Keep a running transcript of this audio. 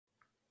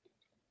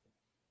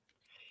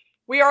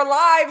We are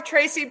live,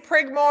 Tracy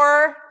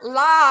Prigmore,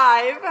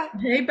 live.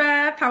 Hey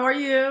Beth, how are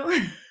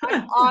you?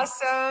 I'm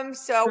awesome.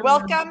 So,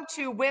 welcome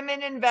to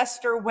Women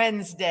Investor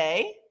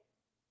Wednesday.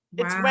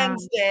 It's Wow.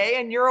 Wednesday,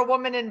 and you're a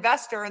woman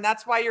investor, and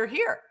that's why you're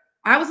here.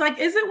 I was like,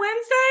 is it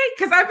Wednesday?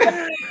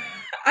 Because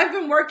I've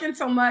been working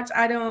so much,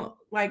 I don't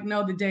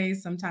know the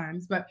days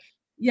sometimes. But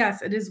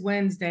yes, it is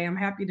Wednesday. I'm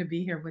happy to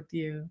be here with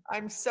you.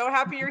 I'm so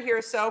happy you're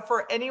here. So,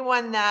 for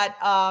anyone that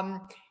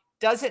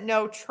doesn't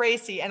know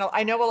Tracy, and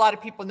I know a lot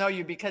of people know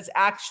you because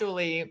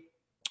actually,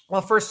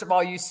 well, first of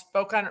all, you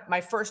spoke on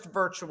my first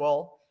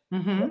virtual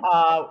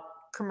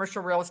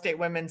commercial real estate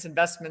women's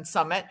investment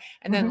summit.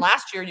 And then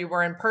last year you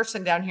were in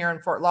person down here in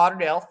Fort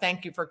Lauderdale.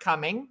 Thank you for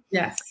coming.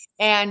 Yes.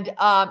 And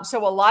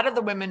so a lot of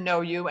the women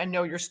know you and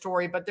know your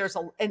story, but there's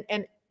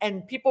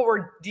and people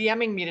were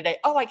DMing me today.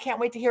 Oh, I can't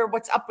wait to hear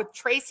what's up with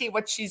Tracy,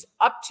 what she's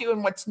up to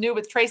and what's new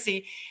with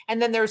Tracy. And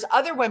then there's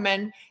other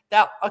women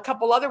a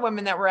couple other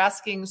women that were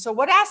asking, so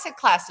what asset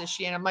class is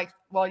she in? I'm like,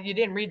 well, you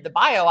didn't read the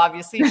bio,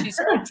 obviously. She's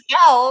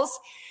hotels.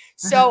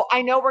 So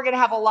I know we're going to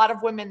have a lot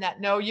of women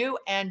that know you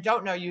and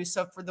don't know you.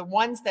 So for the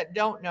ones that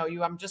don't know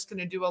you, I'm just going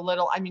to do a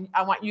little,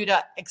 I want you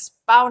to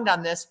expound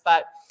on this,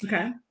 but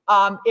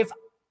if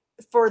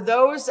for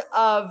those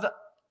of,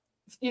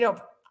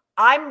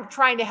 I'm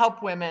trying to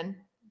help women,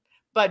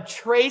 but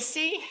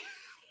Tracy,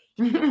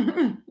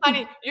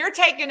 honey, you're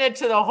taking it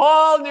to the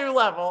whole new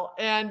level.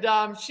 And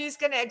she's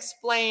going to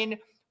explain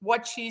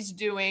what she's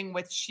doing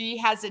with She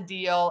Has a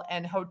Deal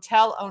and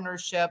hotel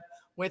ownership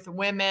with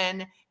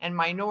women and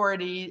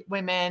minority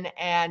women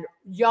and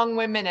young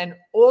women and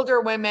older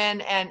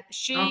women. And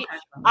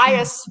I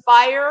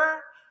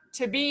aspire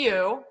to be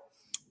you.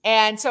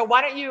 And so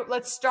why don't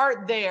let's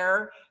start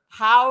there,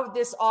 how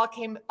this all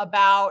came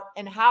about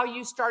and how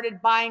you started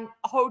buying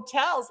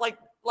hotels. Like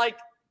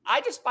I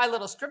just buy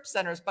little strip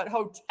centers, but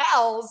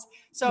hotels.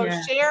 So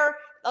share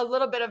a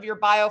little bit of your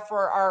bio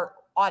for our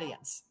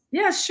audience.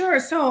 Yeah, sure.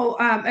 So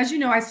as you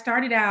know, I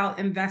started out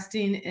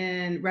investing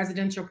in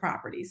residential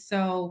properties.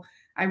 So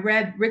I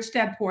read Rich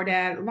Dad Poor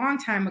Dad a long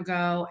time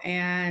ago,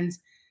 and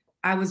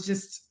I was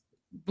just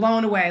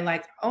blown away.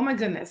 Like, oh my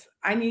goodness,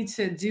 I need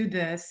to do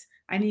this.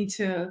 I need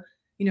to,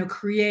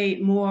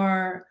 create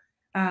more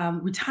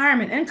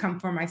retirement income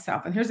for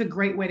myself. And here's a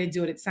great way to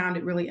do it. It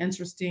sounded really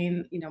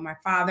interesting. My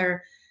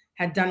father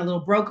had done a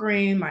little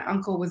brokering. My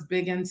uncle was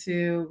big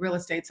into real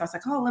estate. So I was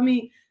like, oh, let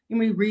me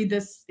read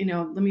this,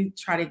 let me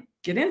try to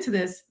get into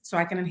this so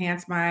I can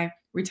enhance my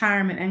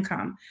retirement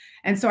income.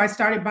 And so I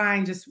started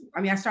buying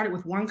I started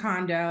with one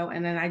condo,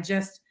 and then I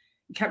just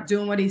kept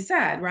doing what he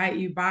said, right?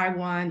 You buy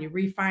one, you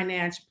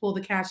refinance, you pull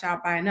the cash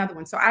out, buy another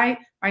one. So I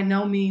by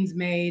no means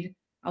made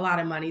a lot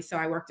of money. So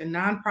I worked a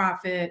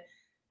nonprofit.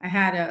 I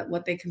had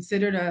what they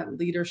considered a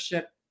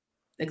leadership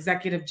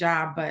executive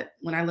job, but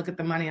when I look at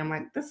the money, I'm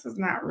like, this is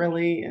not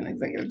really an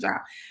executive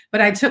job.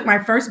 But I took my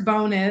first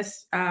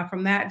bonus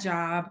from that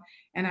job,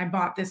 and I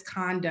bought this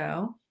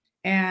condo,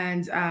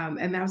 and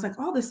I was like,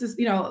 oh, this is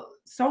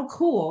so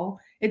cool.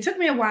 It took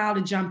me a while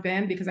to jump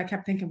in because I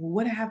kept thinking, well,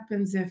 what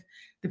happens if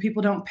the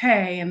people don't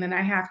pay, and then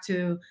I have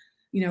to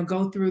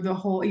go through the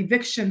whole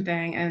eviction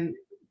thing? And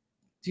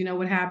do you know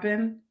what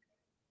happened?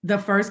 The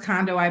first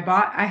condo I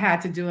bought, I had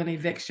to do an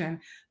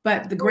eviction.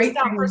 But the great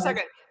thing for a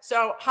second.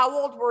 So how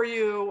old were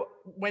you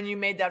when you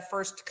made that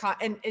first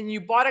and you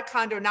bought a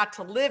condo not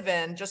to live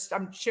in, just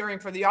I'm sharing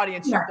for the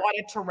audience, you bought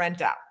it to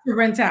rent out. To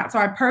rent out. So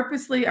I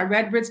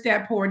read Rich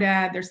Dad Poor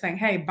Dad. They're saying,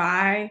 hey,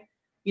 buy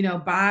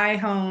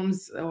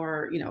homes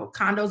or,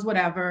 condos,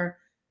 whatever.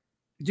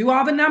 Do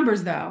all the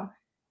numbers though.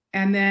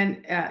 And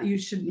then you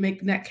should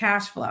make net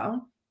cash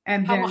flow.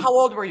 And then how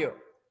old were you?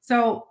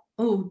 So,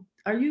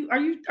 are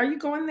you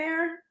going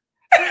there?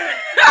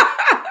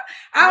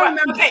 I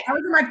remember. Okay. I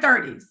was in my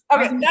 30s.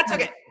 Okay, that's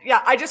okay.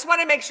 Yeah, I just want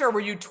to make sure.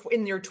 Were you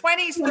in your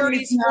 20s, 30s,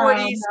 40s? No,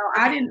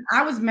 I didn't.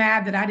 I was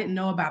mad that I didn't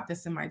know about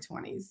this in my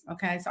 20s.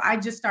 Okay, so I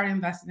just started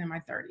investing in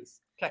my 30s.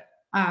 Okay.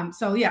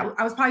 So yeah,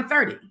 I was probably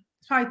 30.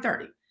 It's probably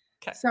 30.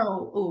 Okay.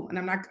 So, and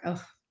I'm not.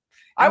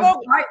 I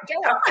won't.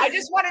 I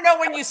just want to know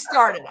when you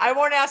started. I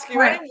won't ask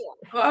you anymore.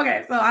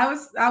 Okay, so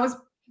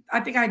I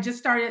think I just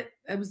started.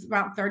 It was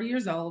about 30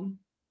 years old,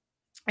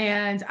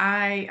 and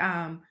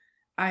I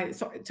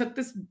took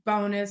this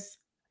bonus,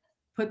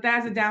 put that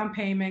as a down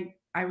payment.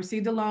 I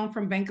received a loan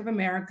from Bank of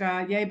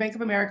America. Yay, Bank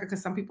of America,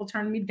 because some people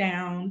turned me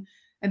down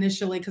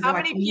initially. How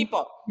many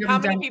people? How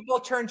many people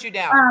turned you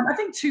down? I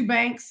think 2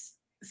 banks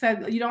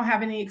said you don't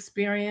have any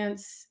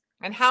experience.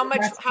 And how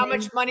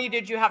much money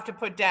did you have to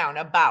put down?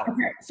 About?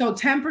 Okay, so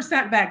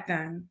 10% back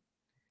then.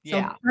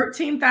 Yeah. So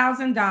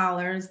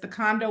 $13,000. The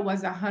condo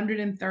was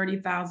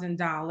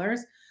 $130,000.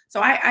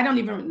 So I don't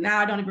even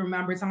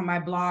remember. It's on my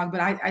blog,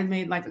 but I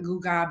made like a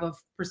googob of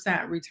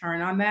percent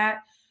return on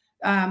that.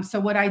 So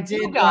what I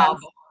did was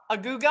a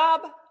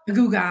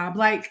googob,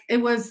 like it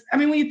was. I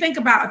mean, when you think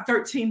about a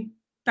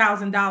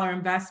 $13,000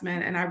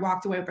 investment, and I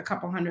walked away with a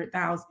couple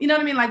 $100,000. You know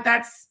what I mean? Like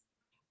that's.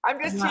 I'm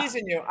just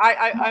teasing you.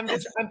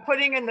 I'm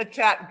putting in the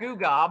chat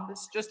googob.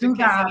 It's just in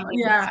case.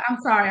 Yeah,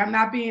 I'm sorry. I'm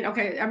not being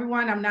okay.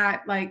 Everyone, I'm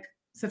not like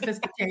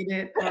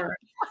sophisticated or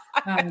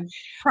I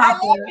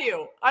proper. love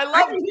you. I I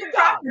love can you. get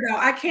proper though.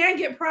 I can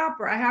get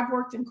proper. I have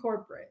worked in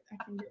corporate.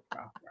 I can get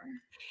proper.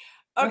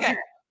 Okay.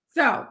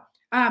 So,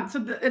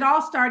 it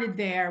all started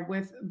there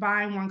with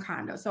buying one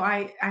condo. So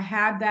I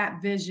had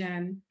that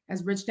vision,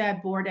 as Rich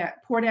Dad Poor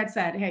Dad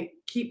said, hey,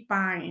 keep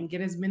buying,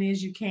 get as many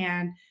as you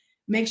can.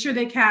 Make sure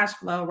they cash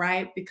flow,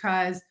 right?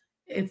 Because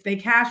if they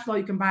cash flow,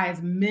 you can buy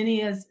as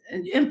many as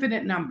an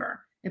infinite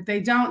number. If they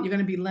don't, you're going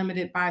to be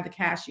limited by the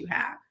cash you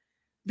have.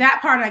 That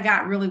part I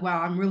got really well.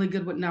 I'm really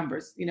good with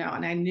numbers, you know,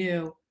 and I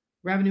knew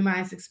revenue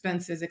minus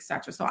expenses,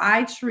 etc. So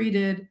I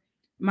treated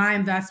my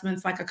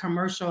investments like a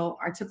commercial.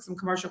 I took some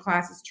commercial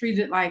classes,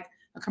 treated it like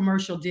a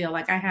commercial deal.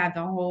 Like I had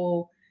the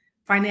whole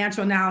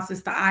financial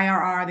analysis, the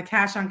IRR, the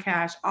cash on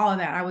cash, all of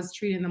that. I was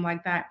treating them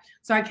like that.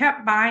 So I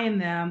kept buying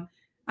them.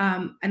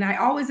 And I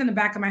always in the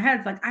back of my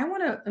head, like, I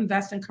want to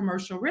invest in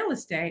commercial real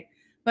estate,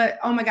 but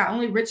oh my God,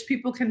 only rich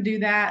people can do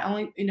that.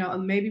 Only, you know,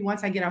 maybe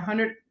once I get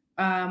 100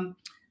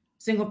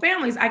 single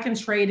families, I can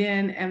trade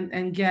in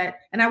and get,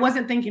 and I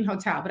wasn't thinking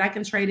hotel, but I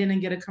can trade in and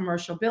get a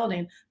commercial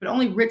building, but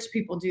only rich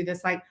people do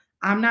this. Like,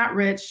 I'm not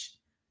rich.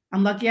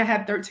 I'm lucky I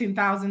had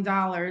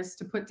 $13,000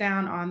 to put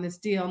down on this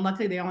deal. And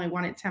luckily they only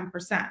wanted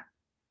 10%.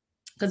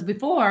 Because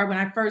before, when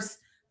I first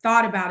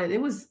thought about it,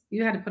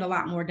 you had to put a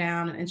lot more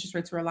down and interest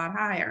rates were a lot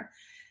higher.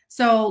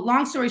 So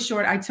long story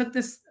short, I took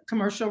this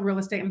commercial real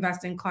estate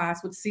investing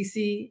class with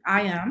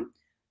CCIM.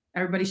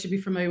 Everybody should be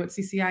familiar with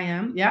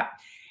CCIM. Yep.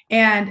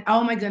 And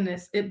oh my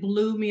goodness, it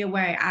blew me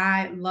away.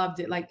 I loved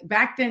it. Like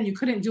back then, you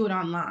couldn't do it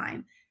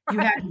online. You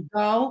had to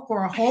go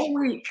for a whole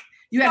week.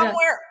 You had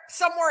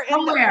somewhere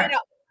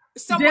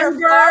Denver.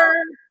 far.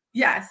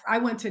 Yes, I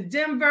went to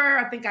Denver.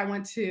 I think I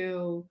went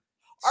to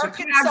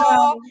Arkansas.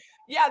 Chicago.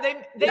 Yeah, they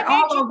made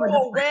you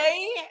go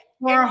away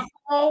for a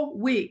whole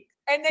week.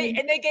 And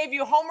they gave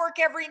you homework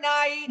every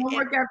night.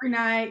 Every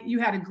night. You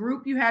had a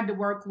group you had to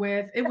work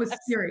with. It was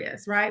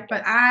serious, right?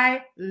 But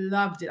I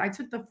loved it. I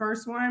took the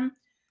first one,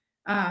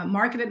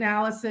 market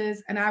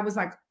analysis, and I was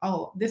like,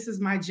 oh, this is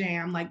my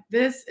jam. Like,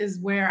 this is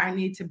where I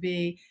need to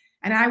be.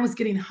 And I was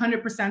getting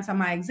 100% on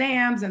my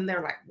exams, and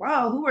they're like,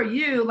 whoa, who are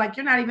you? Like,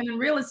 you're not even in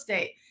real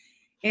estate.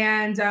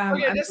 And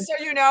just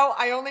so you know,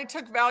 I only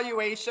took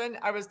valuation.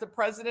 I was the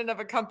president of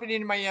a company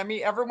in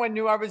Miami. Everyone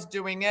knew I was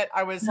doing it.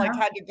 I was like,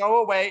 had to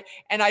go away.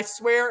 And I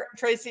swear,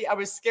 Tracy, I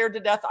was scared to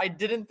death. I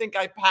didn't think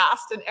I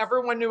passed, and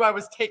everyone knew I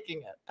was taking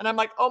it. And I'm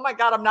like, oh my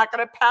God, I'm not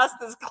going to pass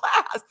this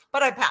class,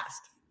 but I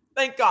passed.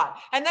 Thank God.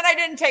 And then I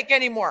didn't take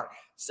any more.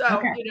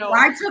 So, you know,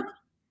 well, I took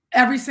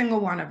every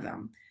single one of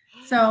them.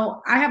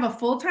 So I have a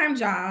full-time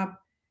job,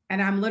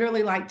 and I'm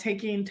literally like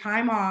taking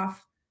time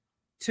off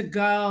to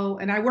go.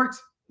 And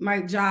my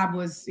job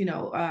was, you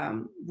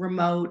know,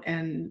 remote,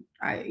 and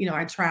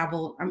I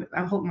traveled.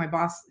 I hope my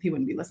boss, he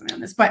wouldn't be listening on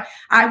this, but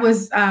I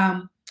was,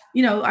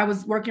 you know, I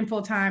was working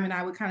full time, and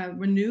I would kind of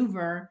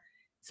maneuver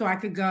so I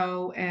could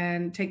go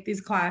and take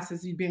these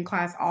classes. You'd be in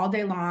class all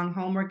day long,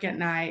 homework at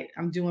night.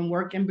 I'm doing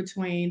work in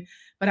between,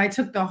 but I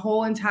took the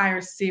whole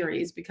entire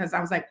series because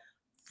I was like,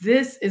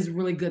 this is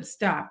really good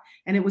stuff.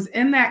 And it was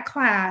in that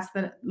class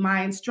that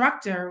my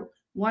instructor,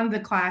 one of the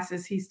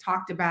classes, he's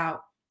talked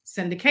about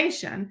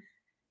syndication.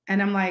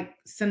 And I'm like,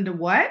 send a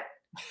what?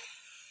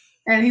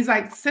 And he's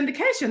like,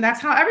 syndication.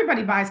 That's how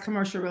everybody buys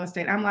commercial real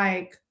estate. I'm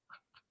like,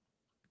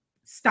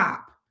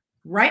 stop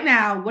right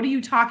now. What are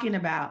you talking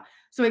about?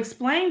 So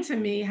explain to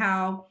me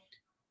how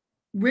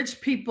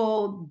rich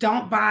people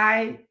don't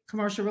buy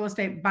commercial real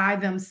estate by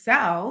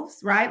themselves,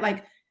 right?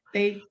 Like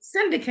they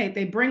syndicate,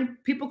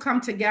 people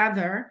come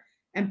together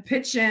and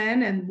pitch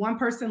in, and one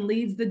person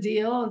leads the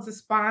deal. It's a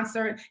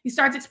sponsor. He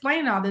starts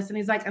explaining all this, and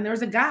he's like, and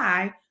there's a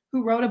guy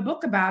who wrote a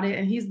book about it,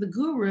 and he's the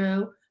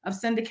guru of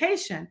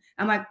syndication.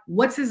 I'm like,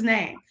 what's his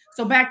name?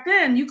 So back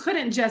then, you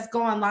couldn't just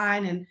go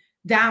online and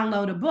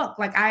download a book.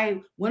 Like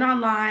I went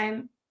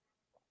online,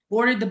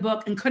 ordered the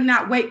book, and could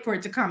not wait for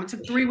it to come. It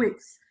took 3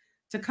 weeks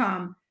to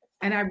come.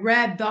 And I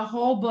read the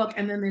whole book.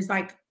 And then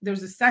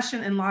there's a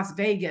session in Las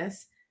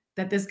Vegas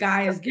that this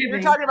guy is giving.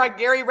 You're talking about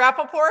Gary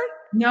Rappaport?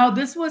 No,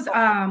 this was,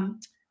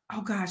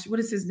 oh gosh, what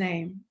is his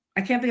name?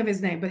 I can't think of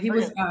his name, but he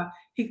was,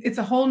 it's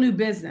a whole new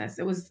business.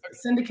 It was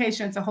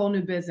syndication. It's a whole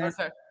new business.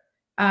 Okay.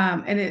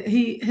 And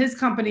his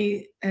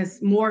company has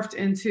morphed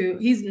into,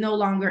 he's no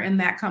longer in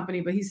that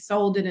company, but he's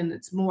sold it and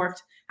it's morphed.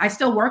 I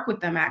still work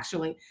with them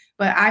actually,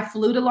 but I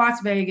flew to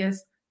Las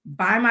Vegas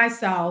by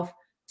myself,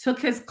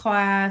 took his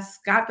class,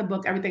 got the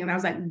book, everything. And I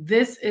was like,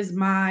 this is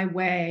my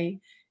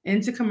way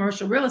into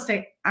commercial real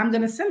estate. I'm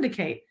going to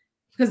syndicate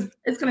because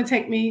it's going to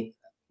take me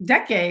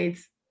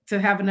decades to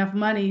have enough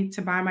money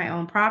to buy my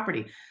own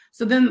property.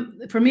 So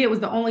then for me, it was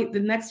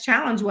the next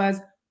challenge was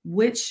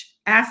which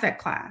asset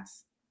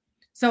class.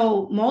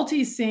 So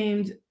multi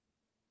seemed,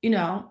 you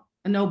know,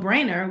 a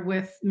no-brainer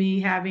with me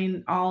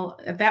having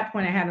at that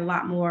point, I had a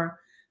lot more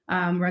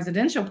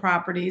residential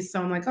properties.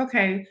 So I'm like,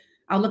 okay,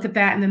 I'll look at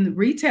that. And then the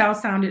retail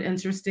sounded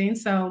interesting.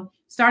 So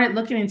started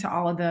looking into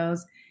all of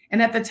those.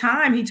 And at the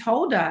time he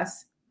told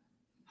us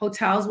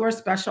hotels were a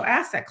special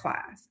asset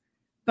class,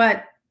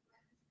 but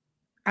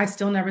I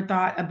still never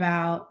thought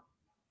about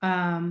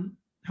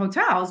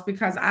hotels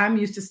because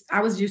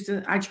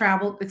I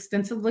traveled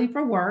extensively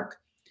for work,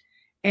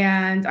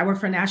 and I worked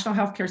for a national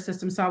healthcare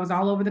system. So I was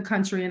all over the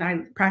country and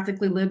I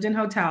practically lived in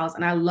hotels,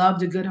 and I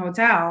loved a good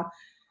hotel.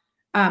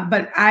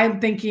 But I'm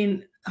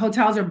thinking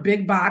hotels are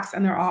big box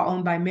and they're all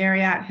owned by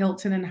Marriott,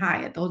 Hilton, and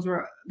Hyatt. Those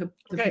were the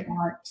Okay. people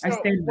I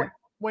stayed with.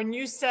 When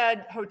you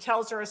said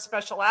hotels are a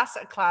special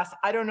asset class,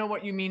 I don't know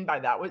what you mean by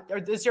that.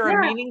 Is there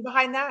a meaning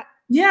behind that?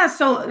 Yeah.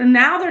 So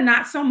now they're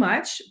not so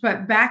much,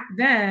 but back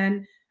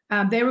then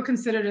they were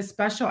considered a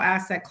special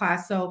asset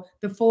class. So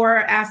the 4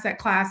 asset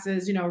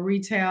classes, you know,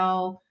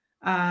 retail,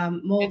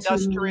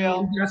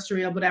 industrial,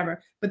 whatever.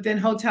 But then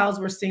hotels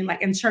were seen,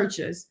 like in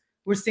churches,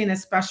 were seen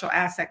as special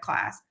asset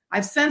class.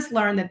 I've since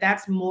learned that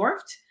that's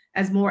morphed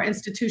as more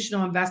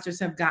institutional investors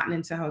have gotten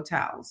into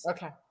hotels.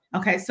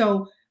 Okay.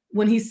 So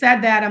when he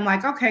said that, I'm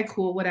like, okay,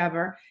 cool,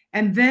 whatever.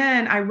 And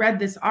then I read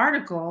this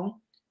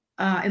article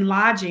in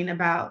Lodging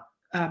about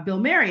Bill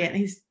Marriott, and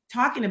he's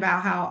talking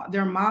about how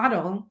their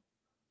model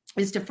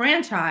is to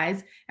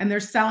franchise and they're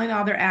selling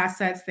all their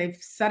assets. They've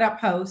set up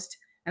Host.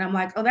 And I'm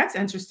like, oh, that's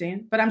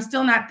interesting. But I'm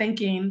still not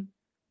thinking,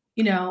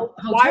 you know,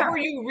 hotel. Why were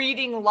you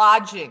reading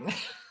Lodging?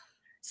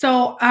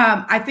 So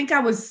I think I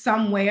was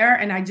somewhere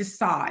and I just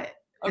saw it.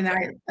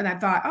 Okay. And I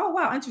thought, oh,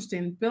 wow,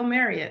 interesting. Bill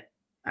Marriott.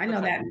 I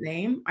know that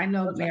name. I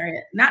know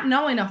Marriott, not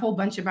knowing a whole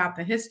bunch about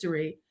the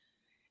history.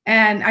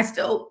 And I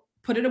still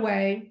put it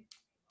away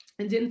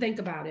and didn't think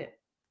about it.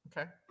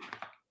 Okay.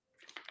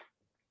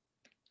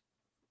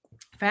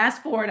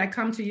 Fast forward, I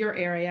come to your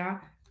area.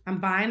 I'm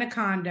buying a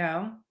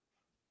condo.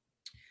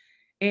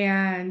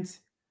 And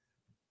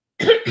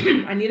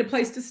I need a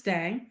place to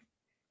stay.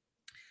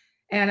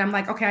 And I'm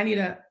like, okay, I need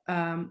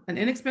an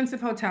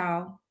inexpensive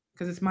hotel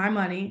because it's my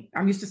money.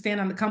 I'm used to staying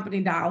on the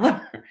company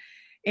dollar.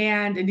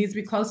 And it needs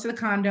to be close to the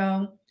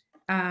condo.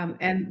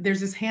 And there's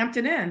this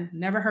Hampton Inn.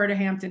 Never heard of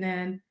Hampton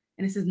Inn.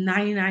 And it says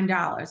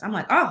 $99. I'm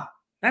like, oh,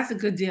 that's a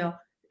good deal.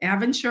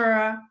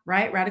 Aventura,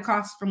 right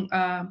across from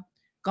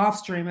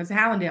Gulfstream. It's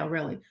Hallandale,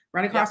 really.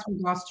 Right across from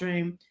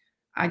Gulfstream.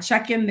 I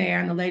check in there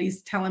and the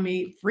lady's telling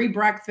me free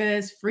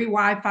breakfast, free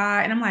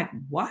Wi-Fi. And I'm like,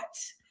 what?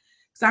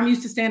 Because I'm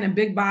used to staying in a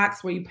big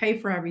box where you pay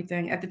for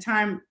everything. At the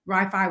time,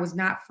 Wi-Fi was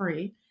not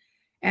free.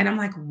 And I'm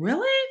like,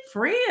 really?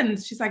 Free?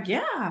 And she's like,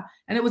 yeah.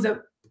 And it was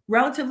a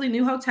relatively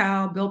new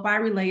hotel built by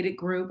a Related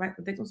group. I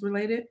think it was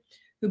Related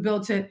who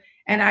built it.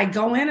 And I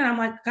go in and I'm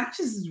like, gosh,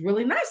 this is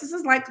really nice. This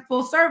is like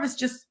full service,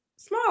 just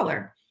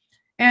smaller.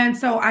 And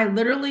so I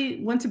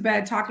literally went to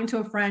bed talking to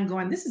a friend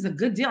going, this is a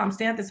good deal. I'm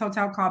staying at this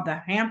hotel called the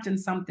Hampton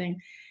something.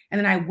 And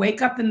then I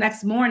wake up the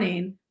next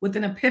morning with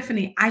an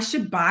epiphany. I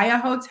should buy a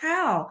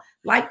hotel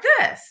like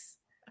this,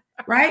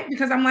 right?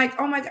 Because I'm like,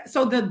 oh my God.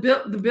 So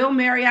the Bill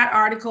Marriott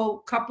article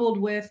coupled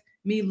with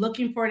me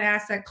looking for an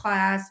asset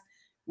class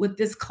with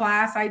this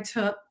class I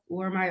took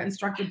where my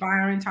instructor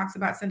Byron talks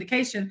about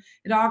syndication,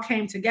 it all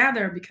came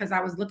together because I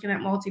was looking at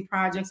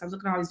multi-projects. I was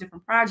looking at all these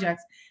different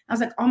projects. I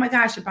was like, oh my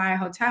God, I should buy a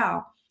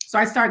hotel. So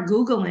I start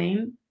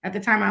Googling. At the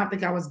time, I don't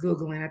think I was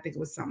Googling. I think it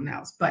was something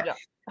else. But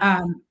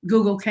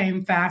Google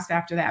came fast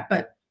after that.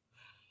 But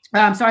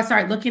so I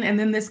started looking, and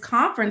then this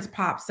conference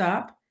pops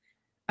up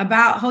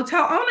about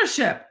hotel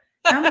ownership.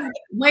 And I'm like,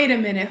 wait a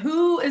minute,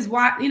 who is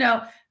what? You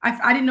know,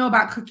 I didn't know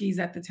about cookies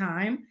at the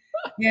time.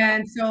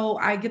 And so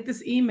I get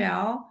this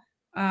email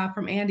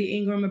from Andy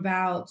Ingram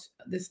about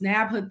this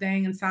NABHOOD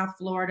thing in South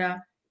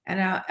Florida.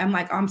 And I'm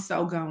like, I'm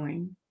so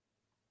going,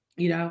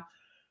 you know.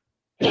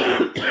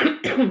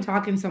 I'm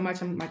talking so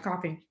much, I'm like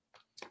coughing.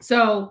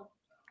 So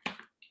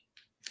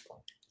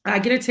I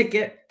get a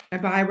ticket, I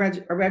buy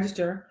a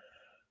register.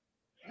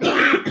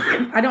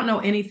 I don't know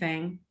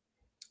anything.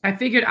 I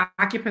figured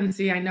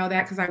occupancy, I know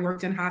that because I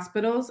worked in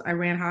hospitals. I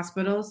ran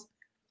hospitals.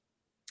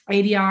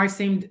 ADR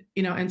seemed,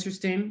 you know,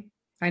 interesting.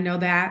 I know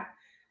that.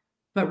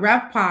 But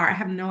RevPAR, I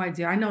have no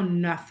idea. I know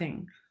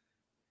nothing.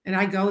 And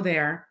I go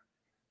there.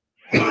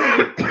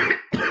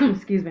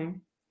 Excuse me.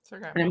 It's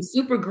okay. And I'm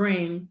super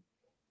green.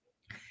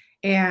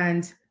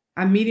 And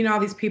I'm meeting all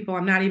these people.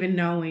 I'm not even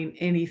knowing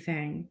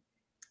anything.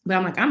 But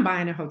I'm like, I'm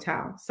buying a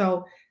hotel.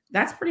 So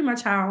that's pretty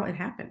much how it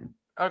happened.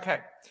 Okay.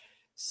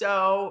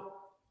 So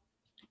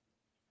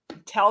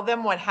tell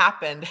them what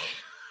happened.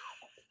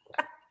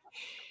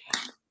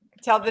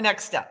 Tell the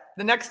next step.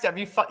 The next step,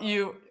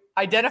 you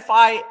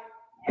identify.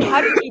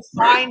 How did you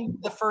find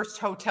the first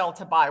hotel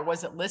to buy?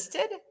 Was it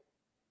listed?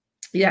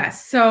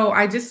 Yes. So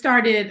I just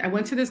started, I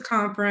went to this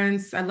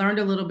conference. I learned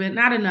a little bit,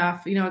 not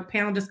enough. You know,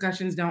 panel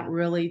discussions don't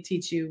really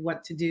teach you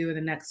what to do,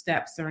 the next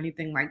steps or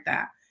anything like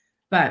that.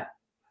 But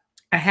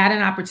I had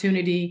an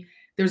opportunity.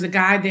 There's a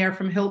guy there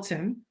from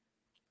Hilton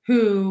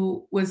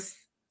who was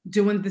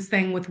doing this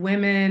thing with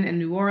women in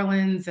New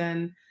Orleans.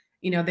 And,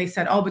 you know, they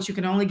said, oh, but you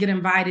can only get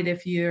invited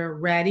if you're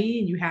ready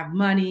and you have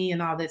money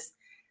and all this.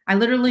 I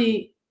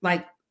literally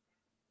like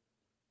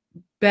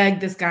begged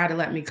this guy to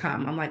let me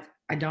come. I'm like,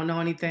 I don't know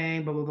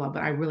anything, blah, blah, blah,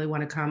 but I really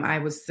want to come. I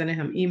was sending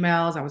him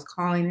emails. I was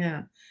calling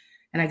him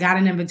and I got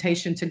an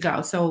invitation to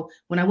go. So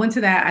when I went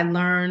to that, I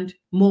learned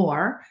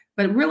more,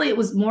 but really it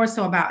was more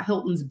so about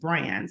Hilton's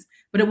brands,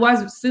 but it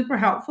was super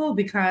helpful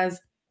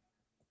because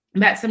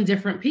met some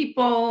different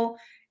people,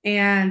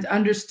 and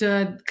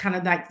understood kind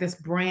of like this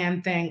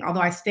brand thing.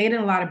 Although I stayed in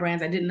a lot of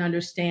brands, I didn't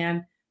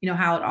understand,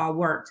 how it all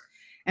worked.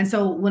 And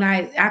so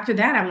after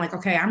that, I'm like,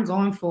 okay, I'm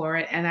going for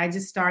it. And I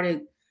just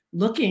started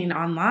looking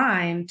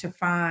online to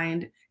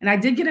find, and I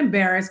did get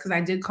embarrassed because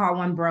I did call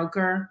one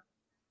broker.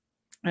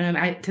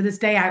 And to this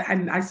day,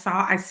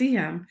 I see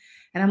him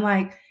and I'm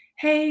like,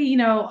 hey,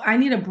 I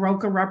need a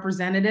broker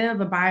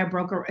representative, a buyer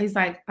broker. He's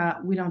like,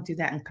 we don't do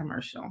that in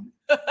commercial.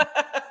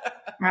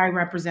 I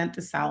represent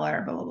the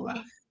seller, blah, blah,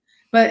 blah.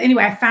 But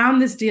anyway, I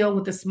found this deal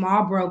with a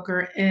small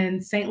broker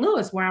in St.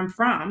 Louis, where I'm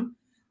from.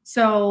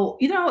 So,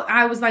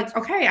 I was like,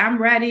 okay,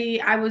 I'm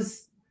ready. I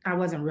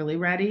wasn't really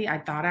ready. I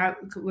thought I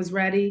was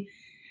ready.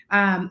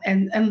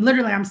 And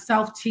literally I'm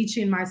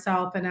self-teaching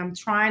myself, and I'm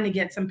trying to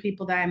get some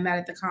people that I met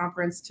at the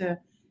conference to,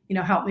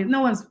 help me.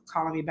 No one's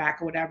calling me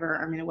back or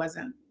whatever. I mean, it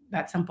wasn't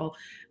that simple,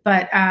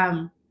 but,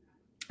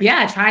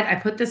 yeah, I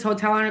put this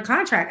hotel under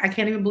contract. I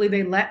can't even believe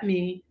they let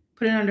me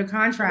put it under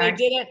contract.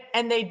 They didn't,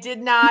 and they did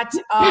not,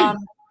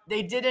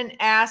 they didn't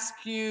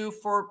ask you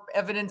for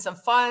evidence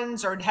of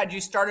funds, or had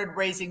you started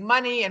raising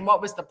money? And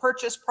what was the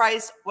purchase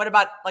price? What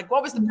about,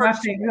 what was the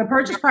purchase? The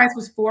purchase price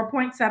was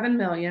 $4.7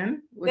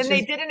 million. Then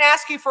they didn't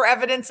ask you for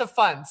evidence of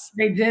funds.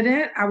 They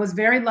didn't. I was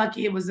very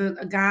lucky. It was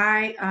a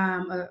guy,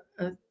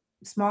 a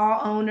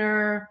small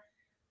owner.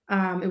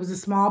 It was a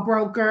small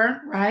broker,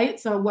 right?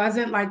 So it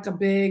wasn't like a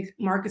big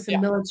Marcus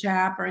and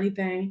Millichap or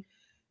anything.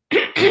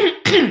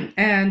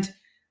 And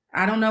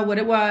I don't know what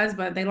it was,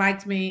 but they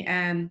liked me.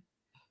 And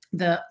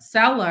the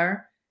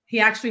seller, he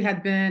actually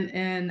had been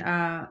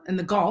in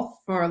the Gulf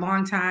for a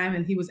long time,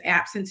 and he was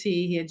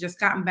absentee. He had just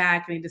gotten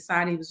back, and he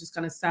decided he was just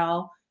going to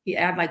sell. He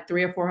had like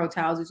 3 or 4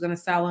 hotels. He was going to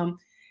sell them.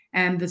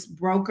 And this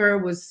broker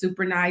was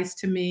super nice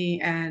to me.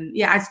 And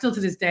yeah, I still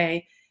to this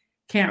day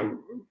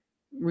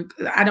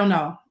I don't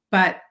know.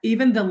 But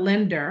even the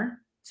lender,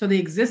 so the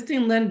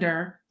existing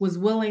lender, was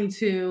willing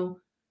to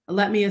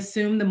let me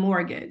assume the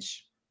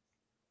mortgage.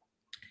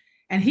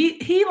 And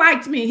he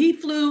liked me. He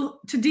flew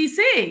to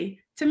DC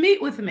to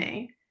meet with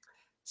me.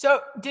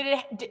 So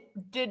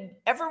did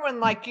everyone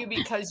like you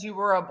because you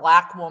were a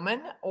Black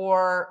woman,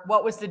 or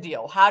what was the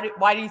deal?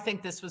 Why do you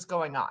think this was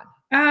going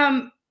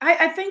on?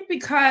 I think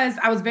because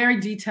I was very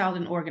detailed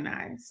and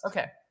organized.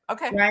 Okay.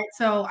 Right.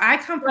 So I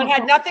come from. It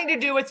had nothing to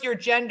do with your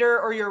gender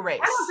or your race.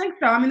 I don't think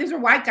so. I mean, these are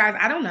white guys.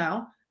 I don't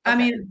know.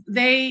 Okay.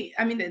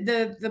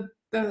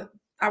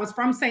 I was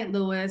from St.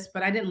 Louis,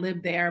 but I didn't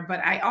live there.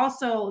 But I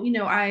also,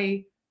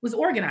 I was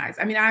organized.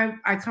 I mean,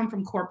 I come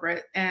from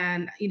corporate,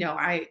 and,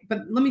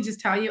 but let me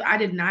just tell you, I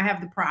did not have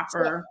the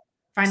proper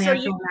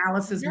financial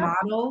analysis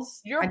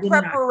models. Your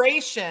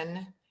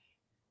preparation.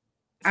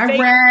 I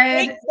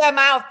read faked them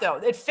out, though.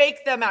 It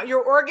faked them out.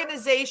 Your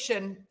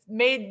organization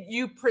made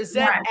you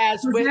present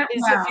as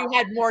if you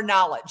had more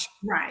knowledge.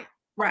 Right.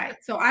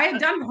 So I had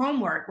done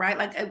homework, right?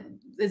 Like,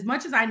 as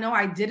much as I know,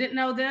 I didn't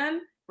know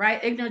then,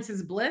 right? Ignorance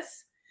is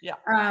bliss. Yeah.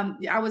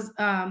 I was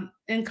I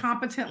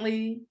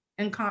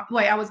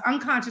was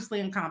unconsciously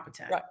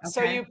incompetent. Right. Okay?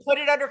 So you put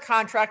it under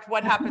contract.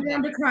 What happened? Put it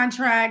under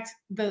contract.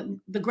 The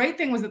great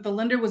thing was that the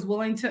lender was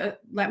willing to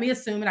let me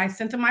assume, and I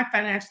sent him my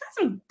financials. That's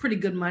some pretty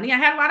good money. I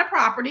had a lot of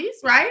properties,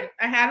 right?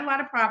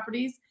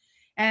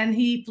 And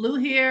he flew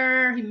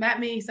here. He met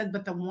me. He said,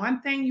 but the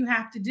one thing you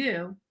have to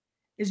do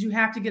is you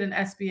have to get an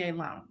SBA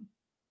loan.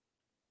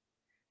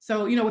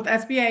 So, with the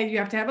SBA, you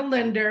have to have a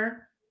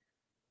lender,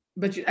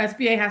 but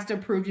SBA has to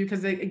approve you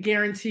because it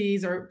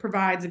guarantees or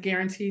provides a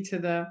guarantee to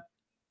the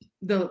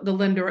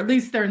lender, or at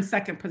least they're in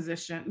second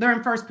position. They're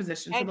in first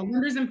position. So the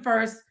lender's in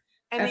first.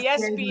 And the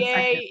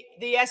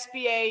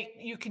SBA,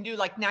 you can do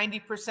like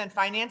 90%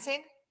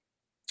 financing?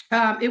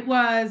 It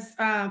was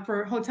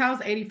for hotels,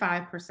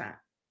 85%.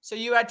 So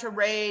you had to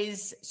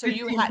raise,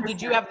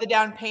 did you have the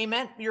down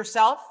payment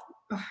yourself?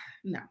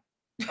 No.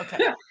 Okay.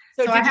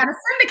 So I had a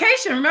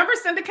syndication. Remember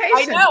syndication?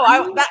 I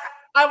know.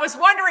 I was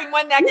wondering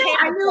when that came.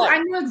 I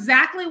knew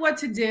exactly what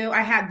to do.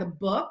 I had the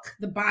book,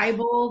 the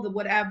Bible, the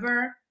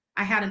whatever.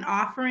 I had an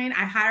offering.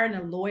 I hired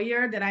a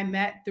lawyer that I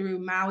met through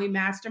Maui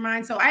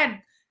Mastermind. So I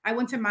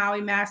went to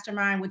Maui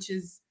Mastermind, which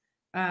is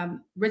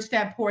Rich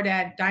Dad Poor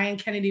Dad. Diane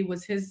Kennedy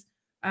was his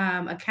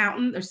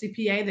accountant or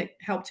CPA that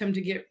helped him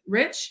to get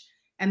rich.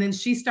 And then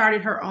she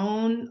started her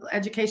own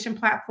education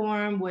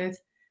platform with,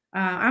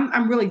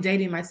 I'm really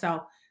dating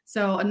myself.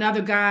 So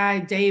another guy,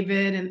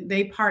 David, and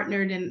they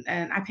partnered, and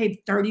I paid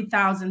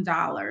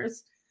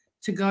 $30,000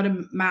 to go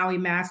to Maui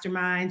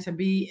Mastermind, to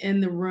be in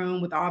the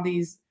room with all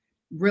these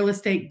real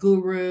estate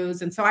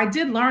gurus. And so I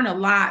did learn a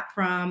lot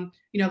from,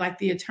 like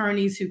the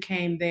attorneys who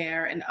came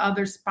there and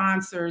other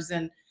sponsors,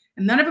 and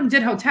none of them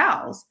did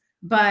hotels,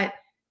 but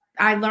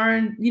I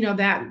learned,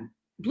 that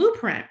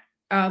blueprint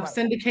of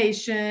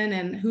syndication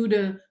and who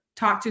to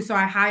talk to. So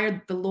I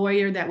hired the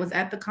lawyer that was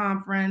at the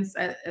conference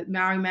at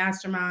Maui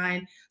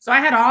Mastermind. So I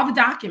had all the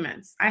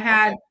documents. I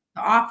had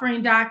the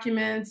offering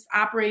documents,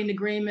 operating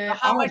agreement.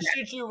 How much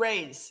did you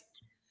raise?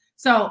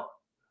 So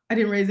I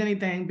didn't raise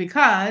anything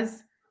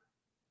because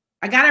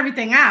I got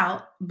everything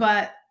out,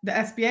 but the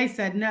SBA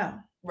said no.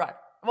 Right.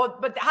 Well,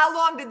 but how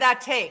long did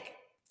that take?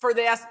 for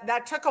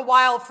that took a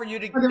while for you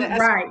to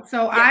right.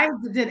 So I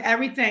did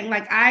everything.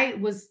 Like I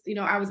was,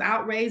 I was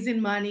out raising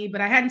money,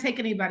 but I hadn't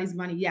taken anybody's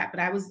money yet. But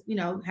I was,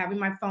 having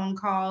my phone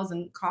calls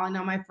and calling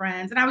on my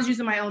friends, and I was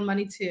using my own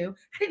money too.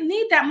 I didn't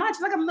need that much. It's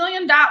like $1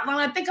 million. When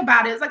I think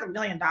about it, it's like $1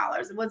 million.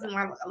 It wasn't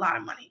like a lot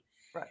of money.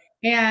 Right.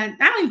 And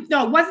I don't even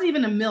know, it wasn't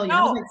even $1 million.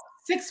 No, it was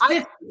like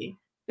 650.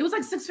 It was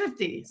like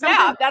 650.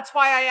 Yeah, that's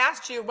why I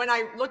asked you when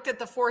I looked at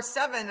the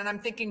 4.7 and I'm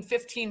thinking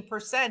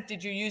 15%.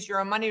 Did you use your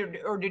own money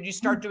or did you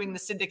start doing the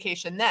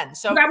syndication then?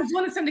 So I was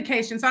doing the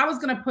syndication. So I was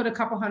going to put a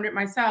couple hundred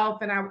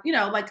myself, and I,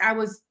 like I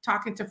was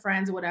talking to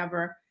friends or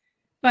whatever.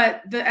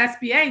 But the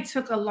SBA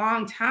took a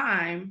long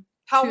time.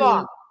 How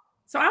long?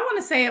 So I want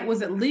to say it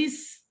was at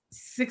least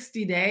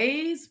 60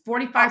 days,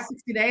 45,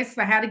 60 days, because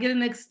I had to get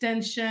an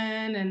extension,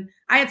 and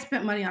I had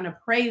spent money on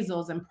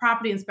appraisals and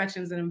property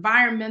inspections and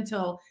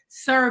environmental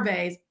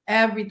surveys,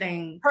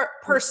 everything.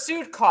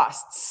 Pursuit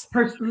costs.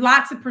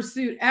 Lots of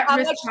pursuit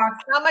at-risk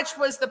costs. How much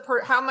was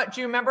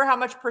do you remember how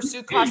much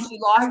pursuit costs you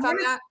lost on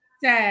that?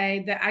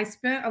 Say that I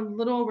spent a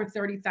little over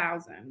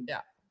 30,000.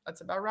 Yeah,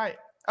 that's about right.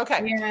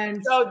 Okay.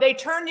 And so they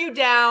turned you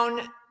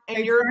down,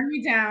 and turned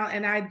me down,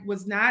 and I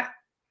was not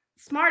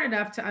smart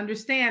enough to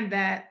understand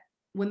that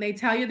when they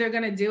tell you they're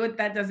going to do it,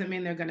 that doesn't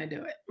mean they're going to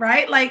do it.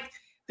 Right. Like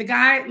the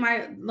guy,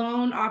 my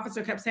loan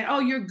officer kept saying, oh,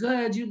 you're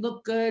good. You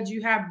look good.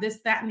 You have this,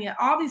 that, and the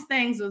all these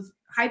things was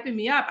hyping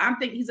me up. I'm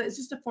thinking, it's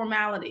just a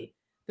formality.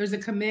 There's a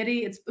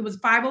committee. It was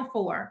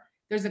 504.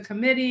 There's a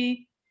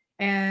committee,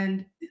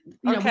 and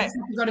we have to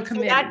go to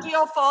committee. So that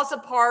deal falls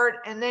apart,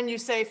 and then you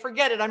say,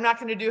 forget it. I'm not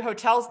going to do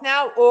hotels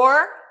now.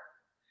 Or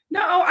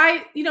no,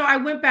 I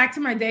went back to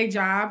my day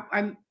job.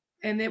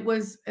 And it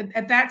was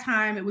at that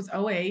time, it was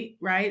 08,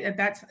 right?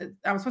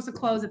 I was supposed to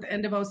close at the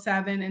end of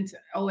 07 into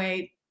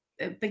 08.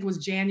 I think it was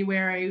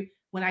January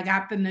when I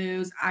got the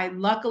news.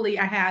 Luckily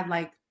I had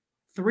like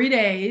 3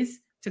 days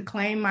to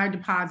claim my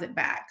deposit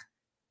back.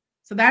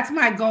 So that's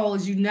my goal,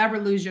 is you never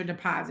lose your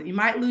deposit. You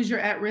might lose your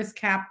at-risk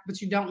cap, but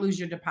you don't lose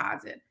your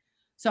deposit.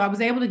 So I was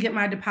able to get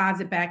my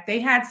deposit back. They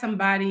had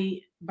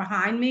somebody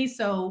behind me.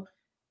 So,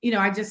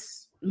 I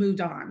just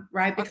moved on,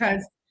 right?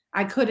 Because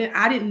I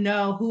didn't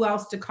know who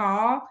else to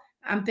call.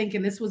 I'm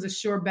thinking this was a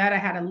sure bet. I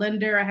had a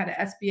lender, I had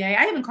an SBA.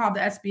 I even called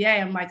the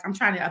SBA. I'm like, I'm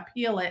trying to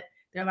appeal it.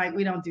 They're like,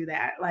 we don't do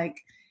that. Like,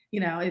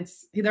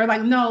 they're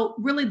like, no,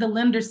 really, the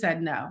lender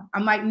said no.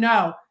 I'm like,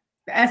 no,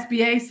 the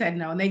SBA said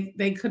no. And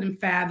they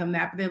couldn't fathom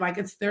that. But they're like,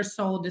 it's their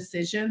sole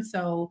decision.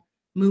 So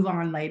move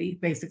on, lady,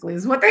 basically,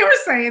 is what they were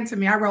saying to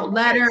me. I wrote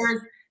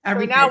letters,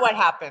 everything. So now what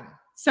happened?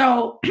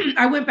 So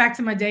I went back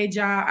to my day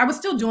job. I was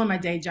still doing my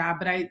day job,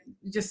 but I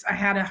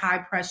had a high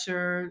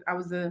pressure. I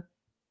was the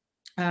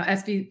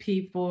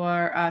SVP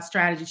for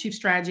strategy, chief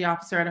strategy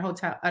officer at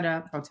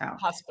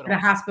a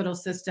hospital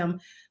system.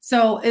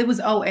 So it was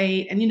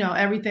 08, and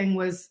everything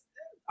was,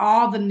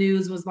 all the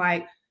news was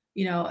like,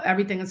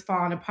 everything is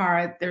falling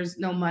apart. There's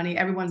no money.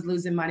 Everyone's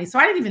losing money. So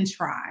I didn't even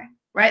try,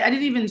 right? I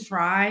didn't even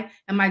try.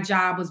 And my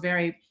job was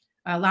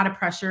a lot of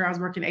pressure. I was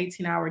working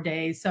 18-hour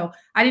days. So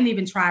I didn't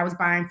even try. I was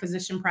buying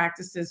physician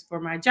practices for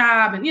my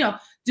job and,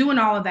 doing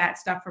all of that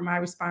stuff for my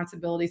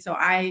responsibility. So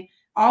I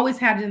always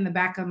had it in the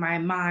back of my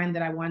mind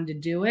that I wanted to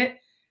do it.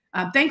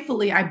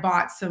 Thankfully, I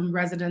bought some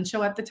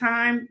residential at the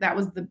time.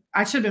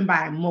 I should have been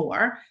buying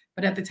more.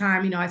 But at the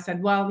time, I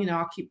said, well,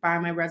 I'll keep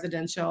buying my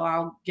residential.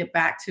 I'll get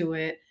back to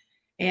it.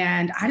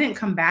 And I didn't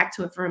come back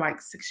to it for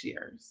like 6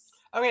 years.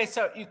 Okay.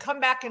 So you come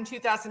back in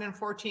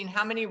 2014.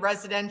 How many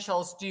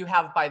residentials do you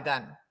have by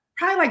then?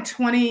 Probably like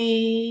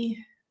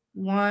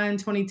 21,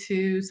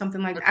 22,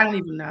 something like that. I don't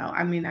even know.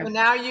 I mean,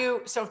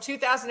 so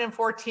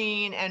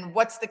 2014, and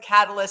what's the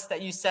catalyst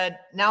that you said,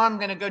 now I'm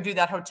going to go do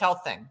that hotel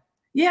thing?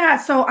 Yeah.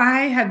 So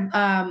I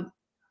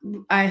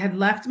had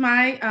left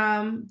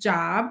my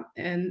job,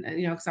 and,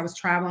 because I was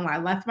traveling, I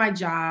left my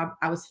job.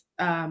 I was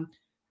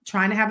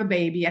trying to have a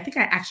baby. I think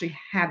I actually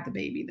had the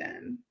baby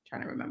then,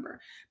 trying to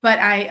remember. But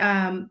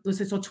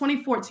so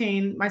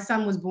 2014, my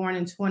son was born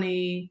in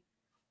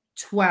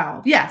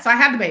 2012. Yeah. So I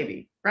had the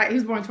baby. Right. He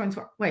was born in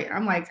 2012. Wait,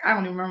 I'm like, I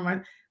don't even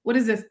remember what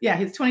is this? Yeah,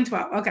 he's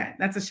 2012. Okay.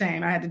 That's a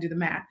shame. I had to do the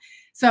math.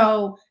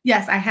 So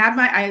yes, I had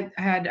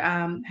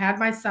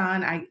my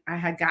son. I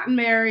had gotten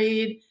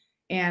married,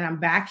 and I'm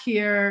back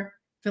here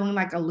feeling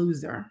like a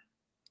loser.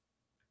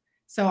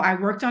 So I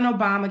worked on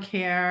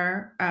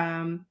Obamacare,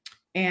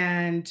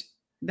 and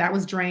that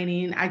was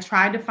draining. I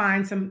tried to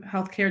find some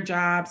healthcare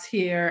jobs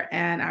here,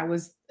 and I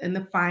was in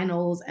the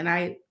finals,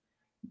 and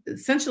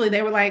essentially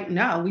they were like,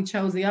 no, we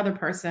chose the other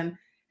person.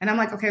 And I'm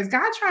like, okay, is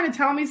God trying to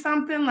tell me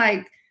something?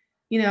 Like,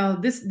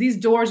 these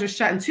doors are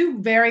shut in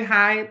 2 very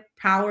high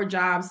power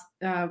jobs,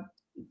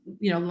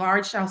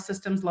 large health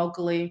systems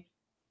locally.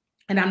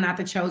 And I'm not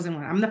the chosen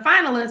one. I'm the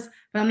finalist,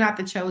 but I'm not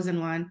the chosen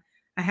one.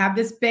 I have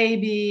this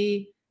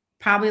baby,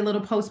 probably a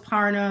little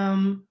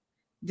postpartum,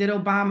 did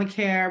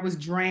Obamacare, was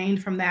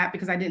drained from that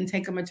because I didn't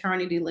take a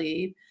maternity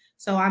leave.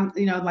 So I'm,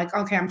 like,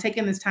 okay, I'm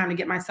taking this time to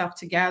get myself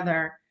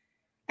together.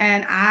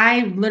 And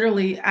I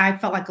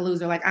felt like a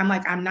loser.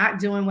 I'm not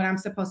doing what I'm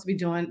supposed to be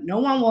doing. No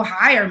one will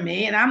hire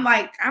me. And I'm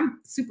like,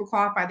 I'm super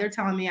qualified. They're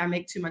telling me I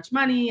make too much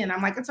money. And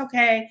I'm like, it's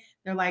okay.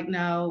 They're like,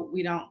 no,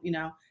 we don't,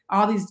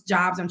 all these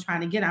jobs I'm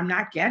trying to get, I'm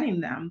not getting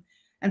them.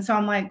 And so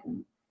I'm like,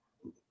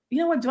 you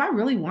know what, do I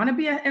really want to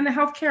be in the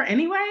healthcare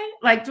anyway?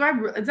 Like,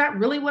 is that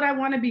really what I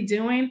want to be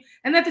doing?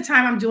 And at the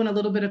time I'm doing a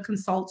little bit of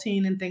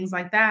consulting and things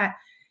like that.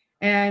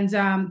 And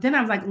then I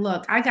was like,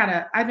 look,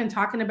 I've been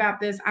talking about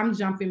this. I'm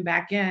jumping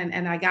back in,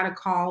 and I got a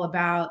call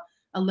about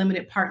a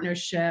limited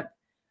partnership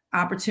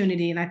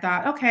opportunity. And I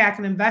thought, okay, I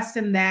can invest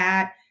in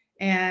that,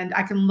 and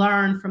I can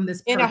learn from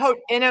this in a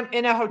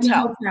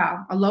hotel,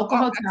 a local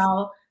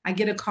hotel. I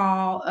get a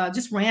call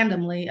just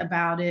randomly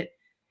about it.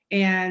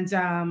 And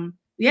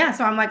yeah,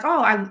 so I'm like,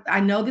 oh,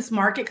 I know this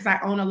market because I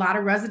own a lot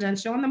of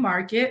residential in the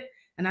market.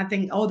 And I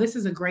think, oh, this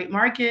is a great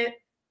market.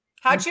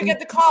 How'd you get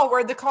the call?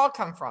 Where'd the call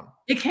come from?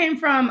 It came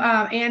from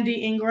Andy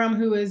Ingram,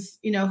 who was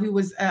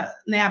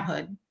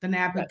NABHOOD, the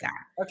NABHOOD guy.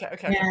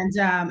 Okay.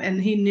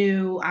 And he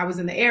knew I was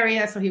in the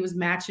area, so he was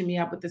matching me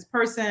up with this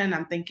person.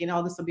 I'm thinking,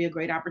 oh, this will be a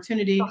great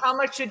opportunity. So how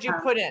much did you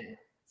put in?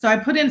 So I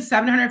put in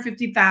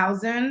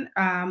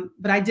 $750,000,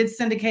 but I did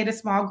syndicate a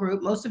small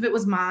group. Most of it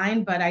was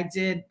mine, but I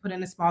did put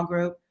in a small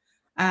group.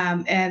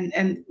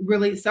 And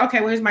really say,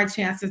 okay, where's my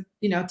chance to,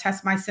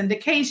 test my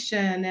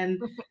syndication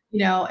and,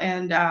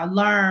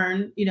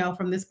 learn,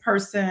 from this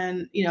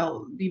person,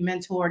 be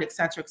mentored, et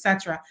cetera, et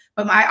cetera.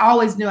 But I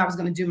always knew I was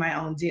going to do my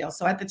own deal.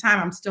 So at the time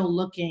I'm still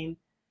looking,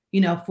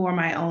 for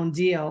my own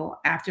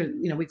deal after,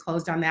 we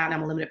closed on that and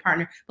I'm a limited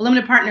partner. But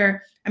limited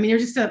partner, you're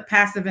just a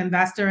passive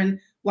investor. And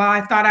while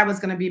I thought I was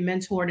going to be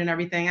mentored and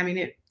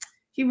everything,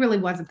 he really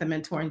wasn't the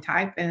mentoring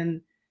type.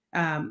 And,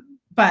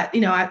 but,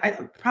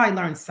 I probably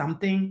learned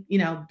something,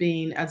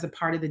 being as a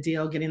part of the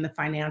deal, getting the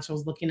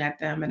financials, looking at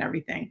them and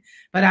everything.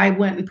 But I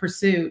went and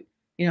pursued,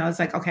 it's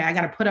like, okay, I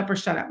got to put up or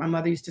shut up. My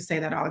mother used to say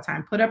that all the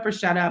time, put up or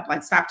shut up,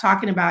 like stop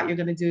talking about you're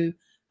going to do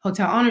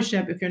hotel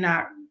ownership if you're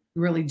not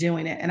really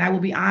doing it. And I will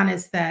be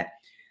honest that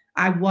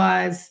I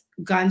was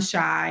gun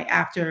shy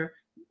after,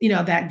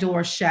 that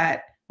door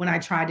shut when I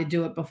tried to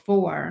do it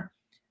before,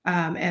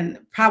 and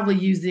probably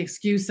used the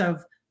excuse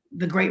of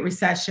the Great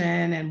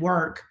Recession and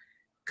work.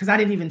 Because I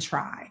didn't even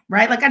try,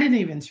 right? Like I didn't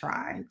even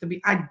try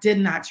I did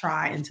not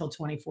try until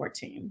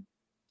 2014.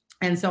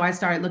 And so I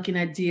started looking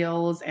at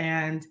deals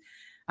and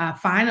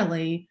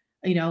finally,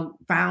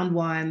 found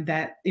one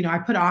that, I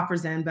put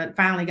offers in, but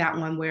finally got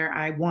one where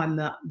I won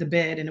the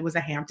bid, and it was a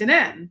Hampton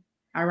Inn.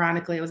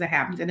 Ironically, it was a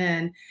Hampton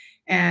Inn.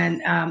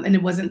 And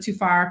it wasn't too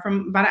far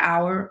from about an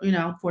hour,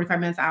 45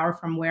 minutes, hour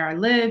from where I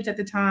lived at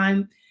the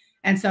time.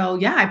 And so,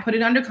 yeah, I put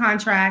it under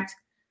contract.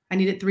 I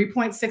needed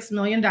 $3.6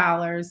 million.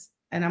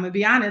 And I'm going to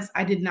be honest,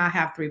 I did not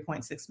have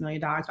 $3.6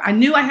 million. I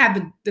knew I had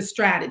the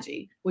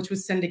strategy, which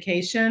was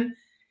syndication.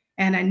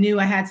 And I knew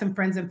I had some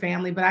friends and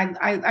family, but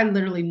I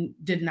literally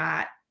did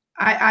not.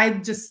 My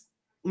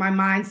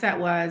mindset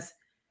was,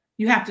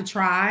 you have to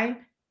try.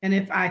 And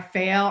if I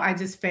fail, I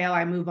just fail,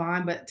 I move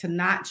on. But to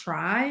not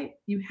try,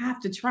 you have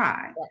to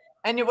try.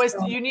 And it was,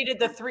 you needed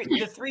the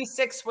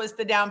 3.6 was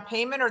the down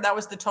payment, or that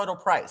was the total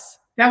price?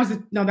 That was a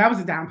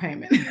down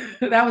payment.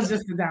 That was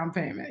just the down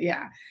payment.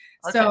 Yeah.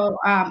 Okay. So,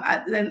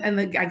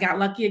 I got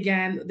lucky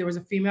again. There was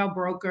a female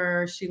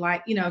broker. She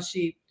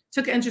she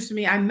took an interest in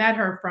me. I met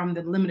her from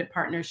the limited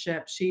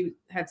partnership. She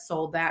had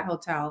sold that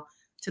hotel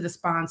to the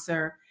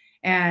sponsor.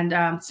 And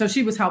so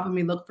she was helping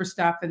me look for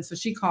stuff. And so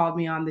she called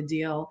me on the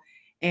deal,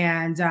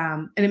 and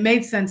it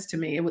made sense to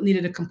me. It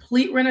needed a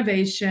complete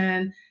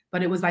renovation,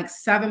 but it was like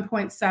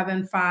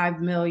 7.75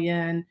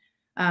 million.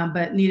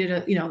 But needed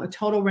a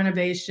total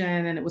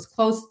renovation, and it was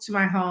close to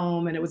my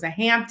home, and it was a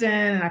Hampton,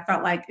 and I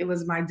felt like it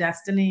was my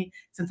destiny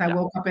since I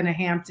woke up in a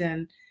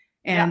Hampton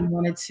and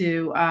wanted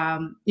to,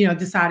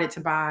 decided to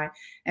buy.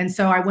 And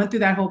so I went through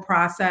that whole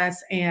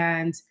process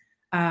and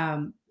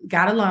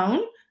got a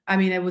loan.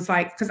 It was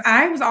like, because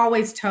I was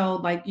always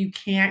told, like, you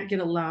can't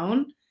get a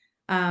loan.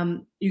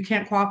 You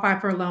can't qualify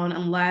for a loan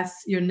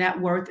unless your net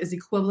worth is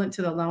equivalent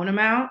to the loan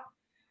amount.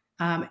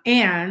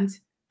 And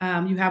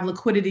you have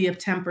liquidity of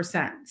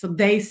 10%. So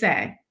they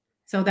say.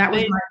 So that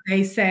was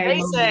they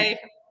say.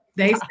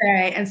 They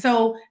say. And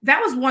so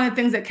that was one of the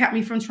things that kept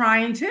me from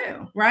trying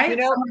too, right? You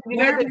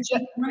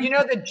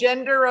know the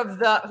gender of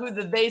who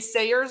the they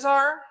sayers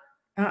are?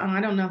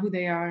 I don't know who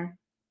they are.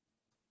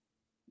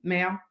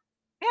 Male?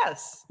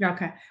 Yes.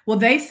 Okay. Well,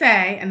 they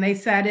say, and they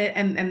said it,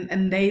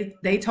 and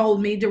they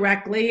told me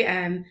directly,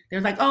 and they're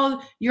like,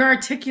 oh, you're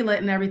articulate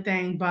and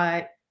everything,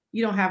 but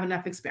you don't have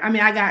enough experience.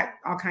 I got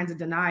all kinds of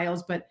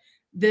denials, but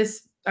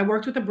I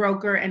worked with a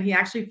broker, and he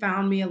actually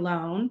found me a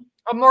loan.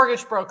 A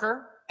mortgage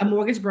broker.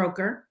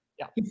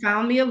 Yeah. He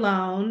found me a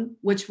loan,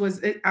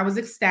 I was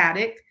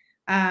ecstatic.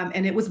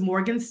 And it was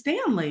Morgan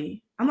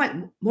Stanley. I'm like,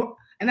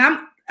 and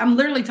I'm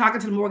literally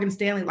talking to the Morgan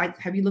Stanley, like,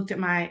 have you looked at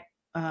my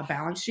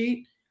balance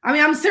sheet?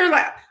 I'm serious.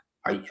 Like,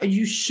 are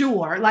you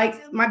sure?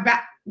 Like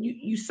my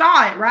you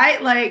saw it,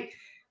 right? Like,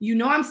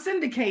 I'm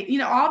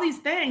syndicate, all these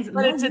things.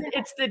 But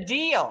it's the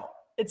deal.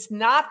 It's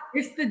not.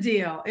 It's the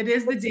deal. It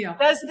is the deal.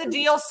 Does the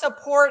deal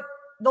support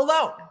the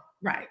loan.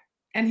 Right.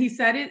 And he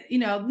said it,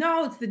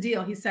 no, it's the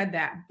deal. He said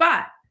that,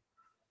 but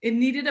it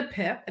needed a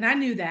PIP. And I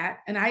knew that.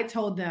 And I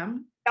told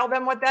them. Tell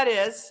them what that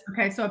is.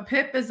 Okay. So a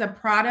PIP is a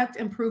product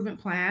improvement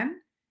plan.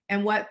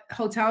 And what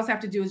hotels have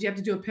to do is you have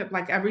to do a PIP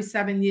like every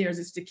 7 years.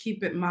 It's to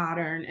keep it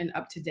modern and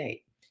up to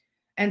date.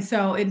 And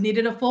so it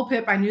needed a full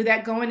PIP. I knew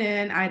that going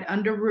in. I'd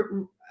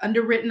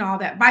underwritten all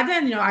that. By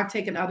then, I've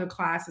taken other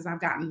classes.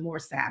 I've gotten more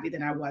savvy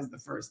than I was the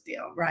first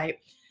deal. Right.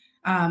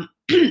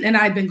 And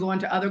I've been going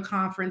to other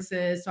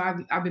conferences. So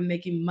I've been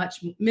making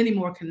many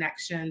more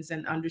connections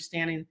and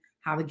understanding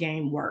how the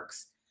game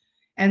works.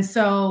 And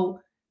so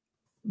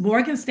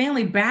Morgan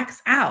Stanley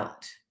backs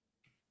out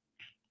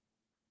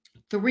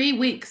 3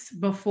 weeks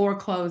before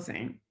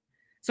closing.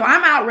 So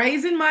I'm out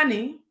raising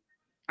money.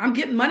 I'm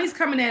getting money's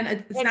coming in.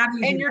 It's not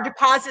easy. And your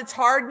deposit's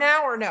hard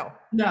now or no?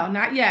 No,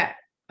 not yet.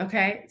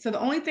 Okay. So the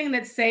only thing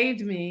that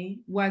saved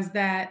me was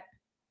that,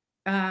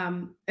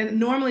 and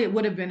normally it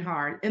would have been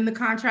hard. In the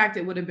contract,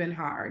 it would have been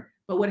hard.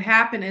 But what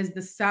happened is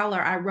the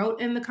seller, I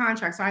wrote in the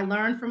contract. So I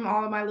learned from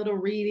all of my little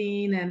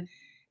reading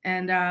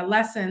and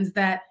lessons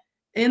that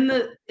in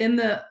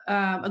the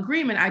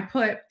agreement, I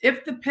put,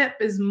 if the PIP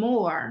is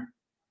more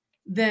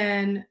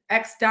than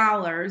X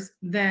dollars,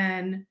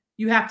 then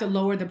you have to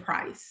lower the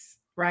price,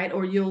 right?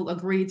 Or you'll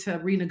agree to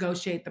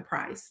renegotiate the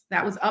price.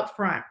 That was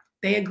upfront.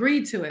 They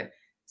agreed to it.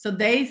 So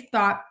they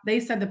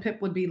said the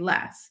PIP would be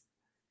less.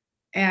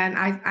 And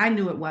I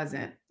knew it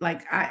wasn't.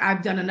 Like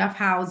I've done enough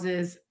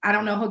houses. I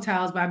don't know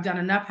hotels, but I've done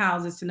enough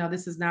houses to know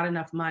this is not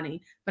enough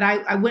money. But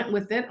I went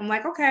with it. I'm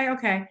like,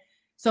 okay.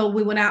 So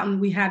we went out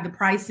and we had the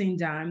pricing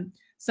done.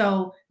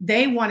 So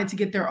they wanted to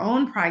get their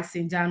own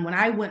pricing done. When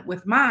I went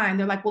with mine,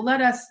 they're like, well,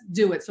 let us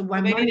do it. So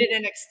when they needed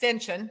an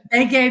extension.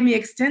 They gave me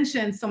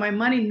extension. So my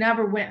money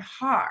never went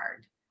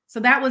hard. So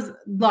that was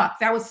luck.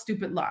 That was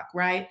stupid luck,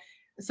 right?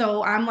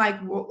 So I'm like,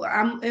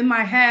 I'm in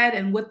my head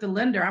and with the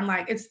lender, I'm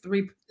like, it's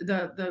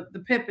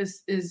the PIP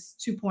is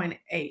 2.8.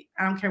 I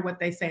don't care what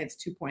they say, it's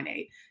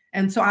 2.8.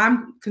 And so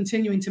I'm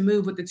continuing to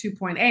move with the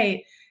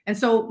 2.8. And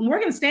so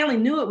Morgan Stanley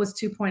knew it was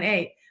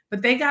 2.8,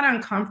 but they got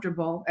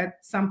uncomfortable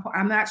at some point.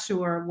 I'm not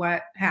sure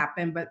what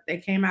happened, but they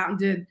came out and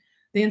did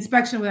the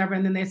inspection, whatever.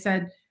 And then they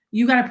said,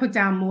 you got to put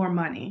down more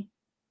money.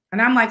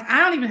 And I'm like,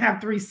 I don't even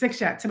have 3.6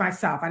 yet to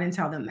myself. I didn't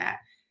tell them that.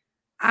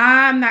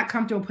 I'm not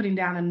comfortable putting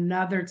down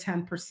another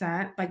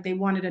 10%. Like they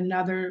wanted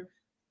another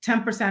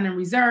 10% in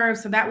reserve.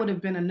 So that would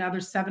have been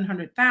another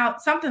 700,000,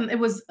 something. It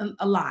was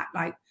a lot.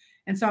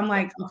 And so I'm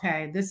like,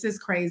 okay, this is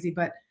crazy.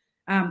 But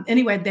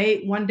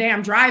anyway, one day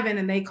I'm driving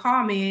and they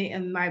call me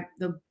and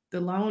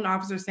the loan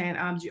officer saying,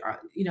 do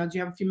you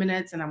have a few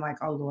minutes? And I'm like,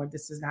 oh Lord,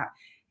 this is not.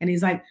 And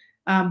he's like,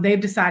 they've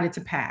decided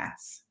to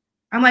pass.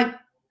 I'm like,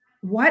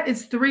 what?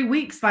 It's 3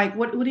 weeks. Like,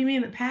 what do you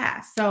mean it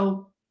passed?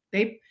 So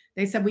they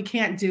said, we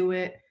can't do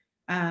it.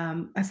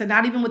 I said,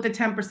 not even with the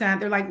 10%.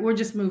 They're like, we're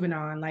just moving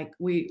on. Like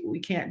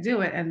we can't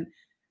do it. And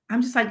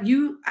I'm just like,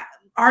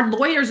 our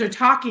lawyers are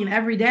talking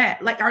every day.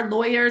 Like our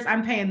lawyers,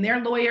 I'm paying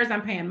their lawyers.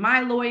 I'm paying my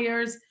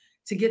lawyers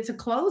to get to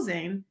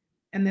closing.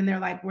 And then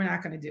they're like, we're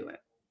not going to do it.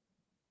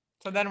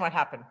 So then what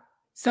happened?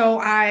 So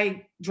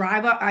I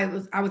drive up. I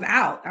was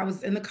out. I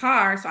was in the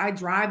car. So I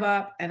drive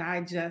up and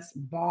I just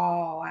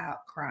bawl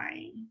out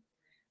crying.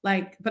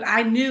 But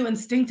I knew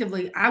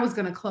instinctively I was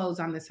going to close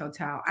on this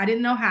hotel. I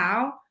didn't know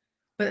how.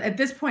 But at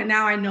this point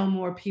now I know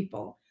more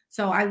people.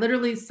 So I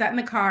literally sat in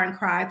the car and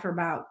cried for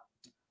about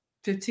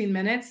 15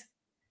 minutes,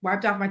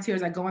 wiped off my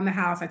tears. I go in the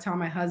house. I tell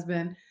my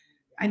husband,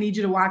 I need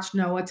you to watch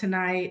Noah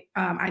tonight.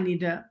 I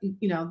need to,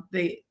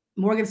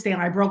 Morgan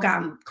Stanley, I broke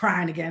out and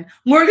crying again.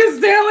 Morgan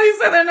Stanley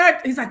said that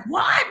night. He's like,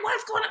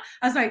 what's going on?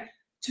 I was like,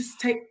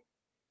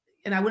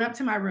 and I went up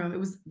to my room. It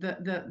was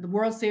the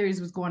World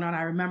Series was going on.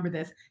 I remember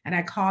this. And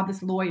I called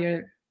this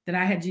lawyer that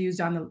I had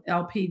used on the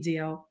LP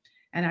deal.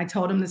 And I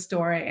told him the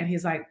story and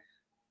he's like,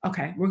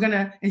 okay,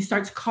 and he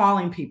starts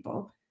calling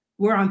people.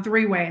 We're on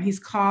three-way and he's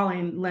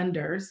calling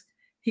lenders.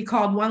 He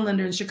called one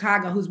lender in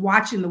Chicago who's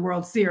watching the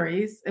World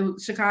Series. It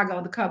was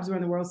Chicago, the Cubs were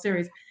in the World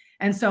Series.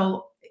 And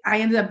so I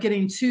ended up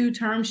getting 2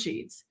 term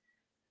sheets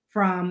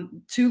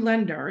from 2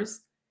 lenders.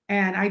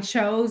 And I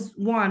chose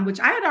one, which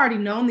I had already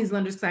known these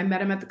lenders because I met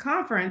them at the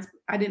conference.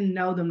 I didn't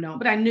know them,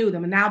 but I knew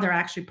them. And now they're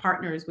actually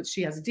partners with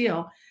She Has a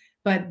Deal.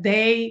 But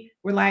they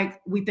were like,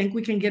 we think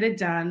we can get it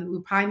done.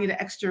 We probably need an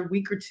extra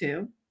week or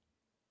 2.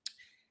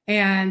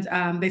 And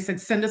they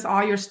said, send us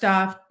all your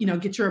stuff,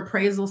 get your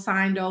appraisal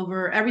signed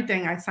over,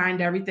 everything. I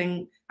signed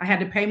everything. I had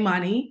to pay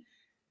money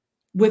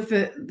with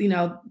the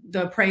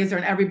appraiser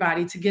and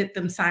everybody to get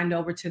them signed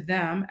over to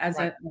them as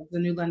the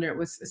new lender. It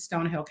was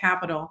Stonehill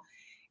Capital.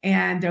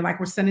 And they're like,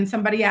 we're sending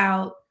somebody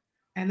out.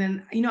 And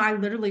then, I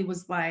literally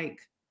was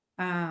like,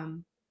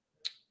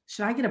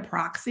 should I get a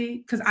proxy?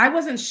 Because I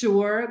wasn't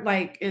sure,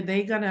 like, are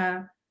they going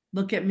to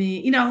look at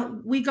me?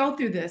 We go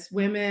through this,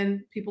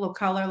 women, people of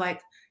color,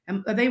 like,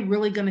 are they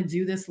really going to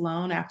do this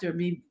loan after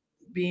me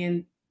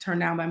being turned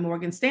down by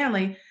Morgan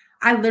Stanley?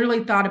 I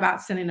literally thought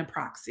about sending a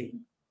proxy.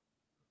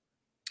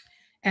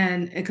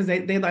 And because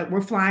they like, we're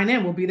flying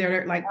in, we'll be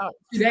there like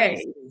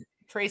today.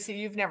 Tracy,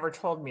 you've never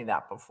told me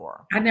that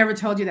before. I never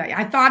told you that.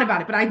 I thought about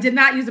it, but I did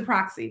not use a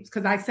proxy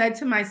because I said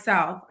to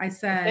myself, I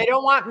said, if they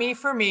don't want me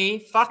for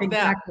me, fuck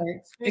exactly, them.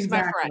 Excuse my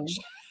exactly. French.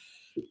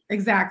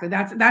 Exactly.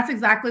 That's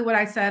exactly what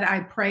I said. I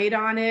prayed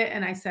on it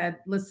and I said,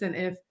 listen,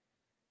 if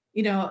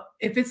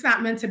it's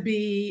not meant to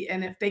be,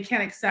 and if they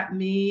can't accept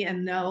me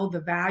and know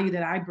the value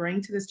that I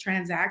bring to this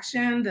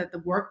transaction, that the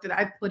work that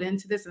I put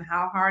into this and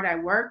how hard I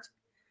worked,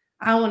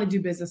 I don't want to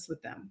do business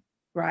with them.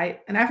 Right.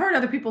 And I've heard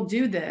other people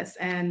do this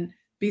and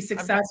be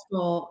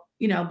successful,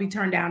 be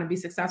turned down and be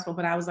successful.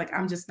 But I was like,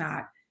 I'm just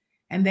not.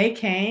 And they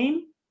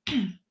came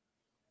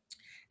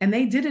and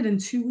they did it in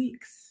 2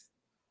 weeks.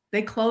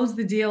 They closed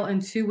the deal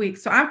in 2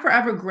 weeks. So I'm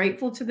forever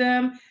grateful to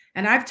them.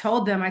 And I've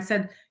told them, I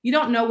said, you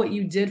don't know what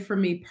you did for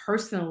me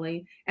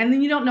personally. And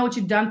then you don't know what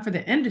you've done for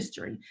the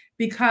industry.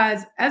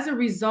 Because as a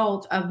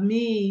result of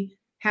me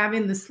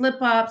having the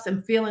slip ups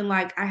and feeling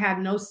like I had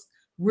no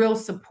real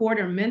support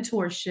or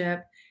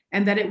mentorship,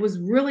 and that it was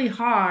really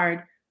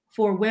hard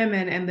for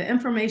women, and the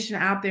information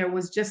out there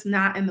was just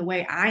not in the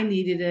way I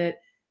needed it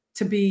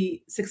to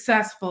be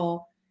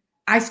successful,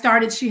 I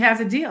started She Has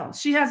a Deal.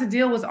 She Has a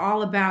Deal was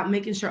all about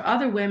making sure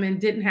other women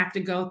didn't have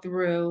to go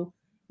through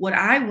what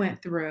I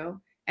went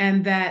through,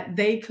 and that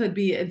they could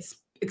be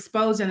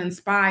exposed and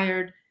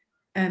inspired,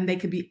 and they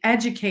could be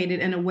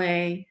educated in a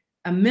way,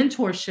 a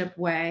mentorship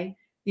way.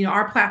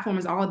 Our platform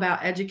is all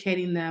about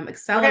educating them,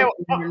 accelerating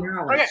their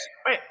knowledge.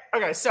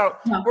 Okay. So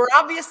we're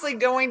obviously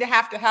going to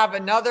have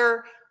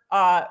another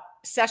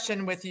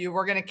session with you.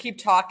 We're going to keep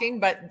talking,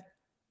 but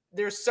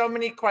there's so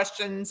many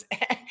questions.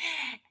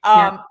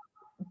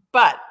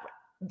 But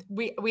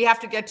we have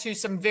to get to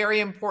some very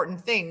important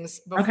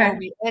things before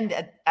we end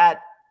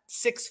at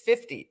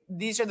 6:50.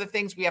 These are the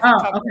things we have to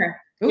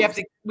cover.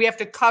 Okay. We have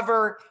to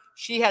cover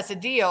She Has a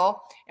Deal,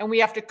 and we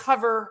have to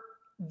cover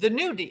the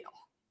new deal.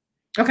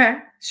 Okay,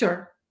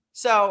 sure.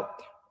 So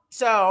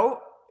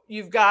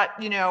you've got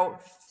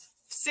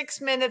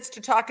 6 minutes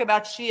to talk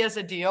about She Has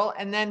a Deal,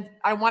 and then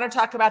I want to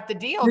talk about the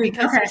deal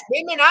because there's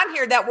women on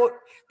here that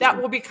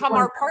will become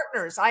our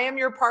partners. I am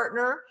your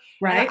partner,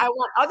 right? I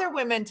want other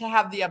women to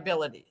have the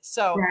ability.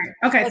 So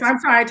okay, so I'm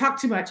sorry I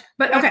talked too much,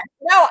 but okay.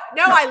 No,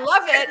 I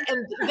love it,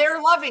 and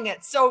they're loving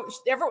it. So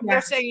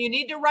they're saying you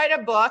need to write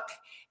a book.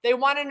 They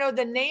want to know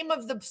the name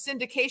of the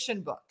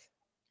syndication book.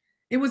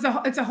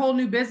 It's a whole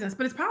new business,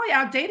 but it's probably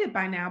outdated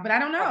by now. But I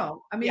don't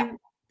know. I mean,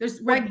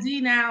 there's Reg D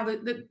now.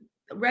 The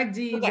Reg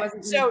D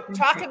wasn't. So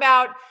talk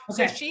about.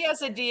 So She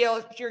Has a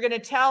Deal. You're going to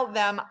tell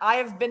them I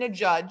have been a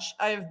judge.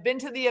 I have been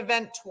to the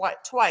event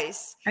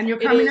twice, and you're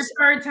coming a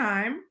third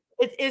time.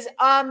 It is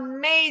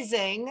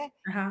amazing.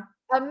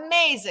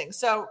 Amazing.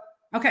 So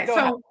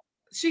so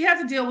She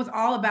Has a Deal was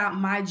all about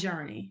my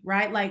journey,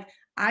 right? Like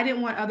I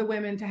didn't want other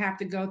women to have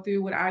to go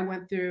through what I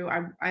went through.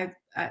 I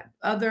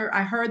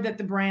heard that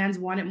the brands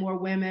wanted more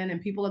women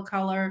and people of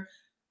color,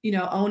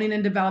 owning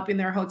and developing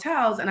their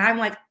hotels. And I'm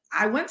like,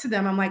 I went to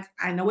them. I'm like,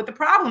 I know what the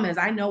problem is.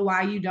 I know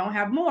why you don't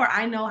have more.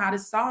 I know how to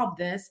solve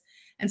this.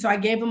 And so I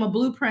gave them a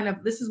blueprint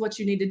of this is what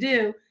you need to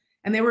do.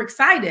 And they were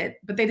excited,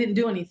 but they didn't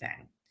do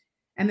anything.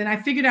 And then I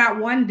figured out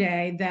one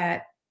day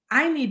that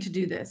I need to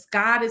do this.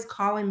 God is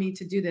calling me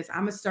to do this.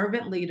 I'm a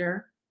servant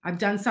leader. I've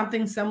done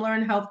something similar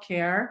in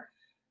healthcare.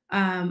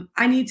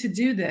 I need to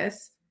do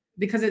this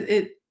because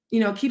it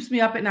keeps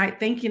me up at night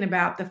thinking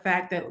about the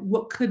fact that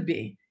what could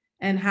be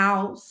and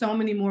how so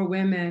many more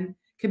women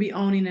could be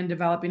owning and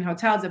developing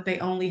hotels if they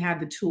only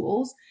had the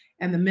tools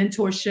and the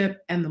mentorship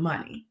and the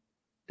money,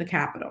 the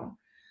capital.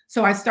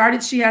 So I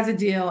started She Has a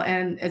Deal,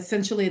 and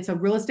essentially it's a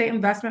real estate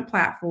investment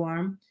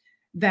platform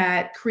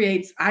that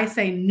creates, I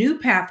say, new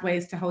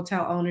pathways to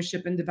hotel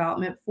ownership and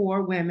development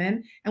for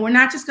women. And we're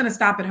not just going to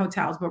stop at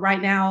hotels, but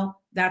right now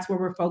that's where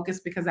we're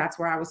focused because that's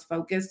where I was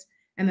focused.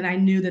 And then I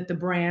knew that the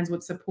brands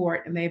would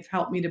support, and they've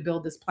helped me to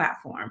build this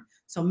platform.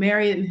 So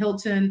Marriott and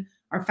Hilton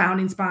are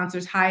founding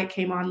sponsors. Hyatt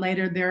came on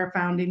later, they're a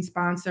founding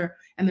sponsor.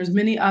 And there's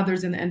many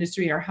others in the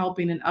industry are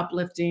helping and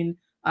uplifting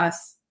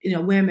us,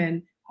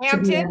 women to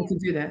be able to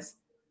do this.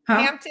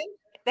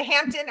 The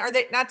Hampton, are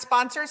they not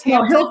sponsors?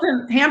 No,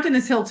 Hampton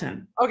is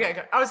Hilton. Okay,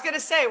 good. I was going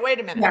to say, wait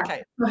a minute. Yeah.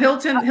 Okay. So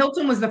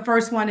Hilton was the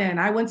first one in.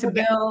 I went to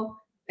Bill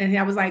and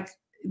I was like,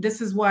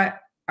 this is what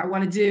I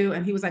want to do.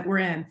 And he was like, we're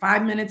in.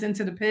 5 minutes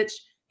into the pitch,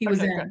 he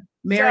was in. Good.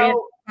 Marriott,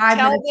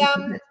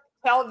 so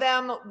tell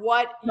them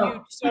what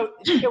so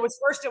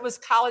it was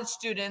college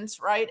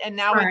students, right? And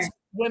now it's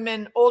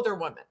women, older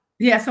women.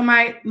 Yeah. So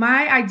my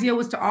idea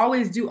was to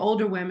always do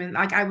older women.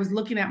 Like I was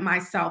looking at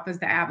myself as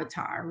the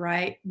avatar,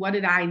 right? What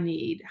did I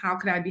need? How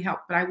could I be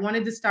helped? But I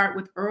wanted to start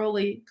with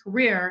early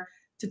career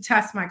to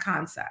test my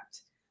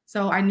concept.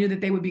 So I knew that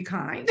they would be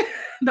kind.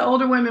 The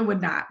older women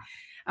would not.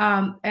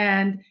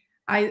 And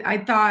I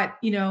thought,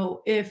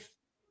 if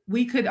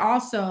we could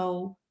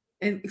also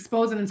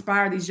expose and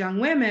inspire these young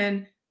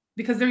women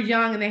because they're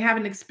young and they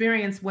haven't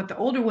experienced what the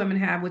older women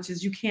have, which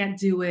is you can't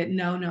do it.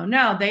 No.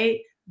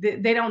 They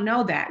don't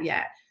know that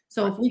yet.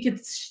 So if we could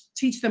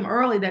teach them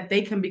early that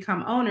they can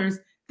become owners,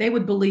 they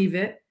would believe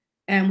it.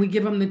 And we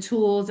give them the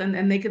tools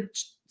and they could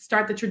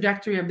start the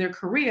trajectory of their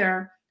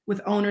career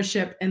with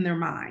ownership in their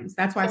minds.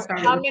 That's why I So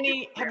started. how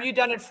many have you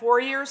done it 4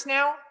 years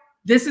now?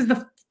 This is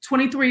the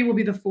 23 will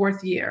be the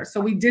 4th year.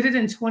 So we did it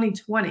in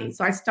 2020.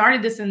 So I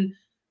started this in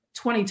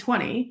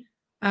 2020,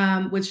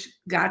 which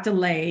got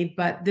delayed,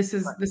 but this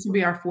will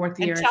be our 4th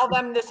year. And tell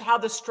them how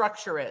the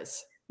structure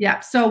is.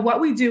 Yeah. So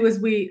what we do is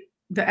we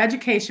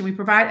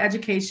provide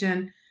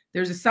education.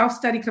 There's a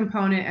self-study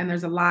component and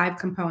there's a live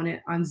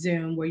component on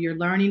Zoom where you're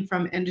learning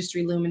from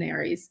industry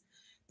luminaries.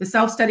 The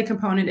self-study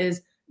component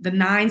is the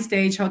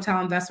 9-stage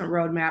hotel investment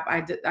roadmap.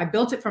 I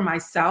built it for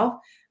myself,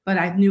 but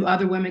I knew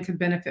other women could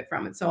benefit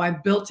from it. So I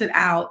built it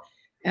out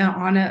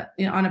on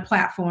a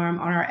platform,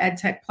 on our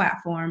EdTech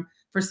platform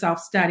for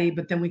self-study,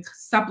 but then we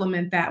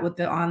supplement that with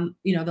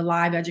the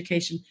live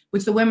education,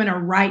 which the women are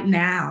right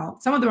now.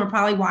 Some of them are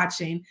probably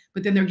watching,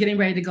 but then they're getting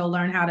ready to go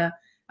learn how to,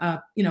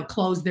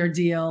 close their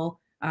deal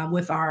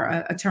with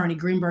our attorney.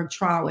 Greenberg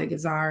Traurig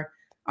is our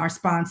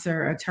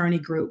sponsor attorney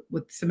group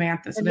with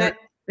Samantha. So they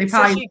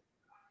probably.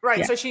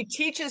 So she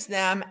teaches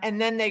them and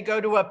then they go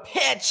to a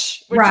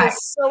pitch, which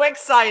is so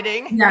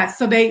exciting. Yeah.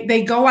 So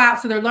they go out.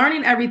 So they're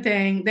learning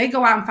everything. They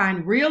go out and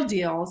find real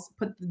deals,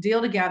 put the deal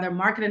together,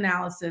 market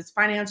analysis,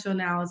 financial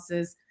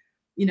analysis,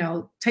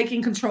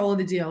 taking control of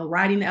the deal,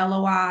 writing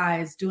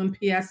LOIs, doing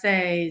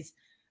PSAs,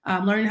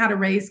 learning how to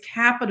raise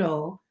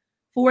capital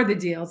for the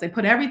deals. They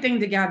put everything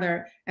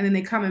together and then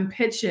they come and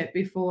pitch it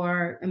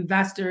before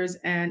investors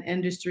and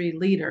industry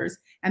leaders,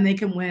 and they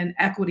can win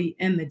equity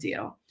in the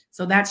deal.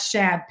 So that's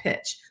Shad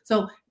Pitch.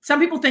 So some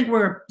people think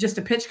we're just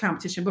a pitch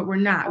competition, but we're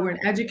not. We're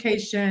an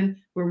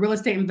education, we're a real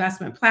estate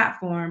investment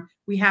platform.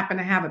 We happen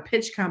to have a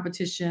pitch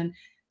competition.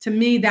 To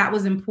me, that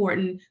was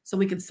important so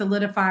we could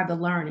solidify the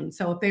learning.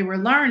 So if they were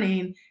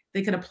learning,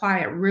 they could apply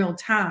it real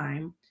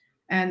time.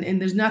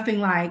 And there's nothing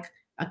like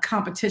a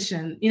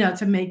competition,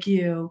 to make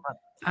you,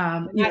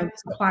 apply. Yeah.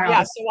 So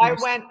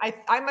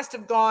I must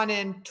have gone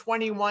in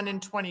 21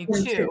 and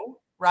 22,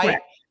 right?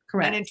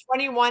 Correct. And in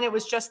 21, it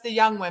was just the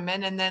young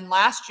women. And then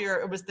last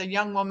year it was the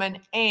young woman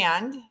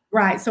and.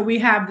 Right. So we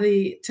have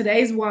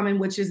today's woman,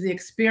 which is the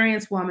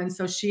experienced woman.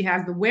 So she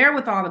has the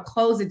wherewithal to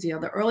close a deal.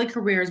 The early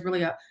career is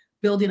really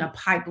building a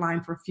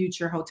pipeline for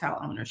future hotel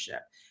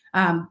ownership.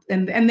 And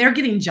they're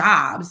getting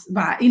jobs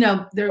by,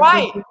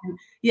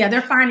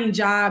 they're finding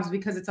jobs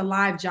because it's a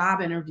live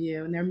job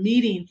interview and they're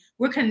meeting.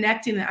 We're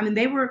connecting. I mean,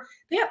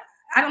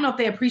 I don't know if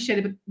they appreciate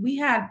it, but we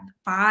had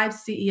 5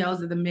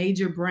 CEOs of the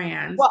major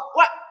brands. Well,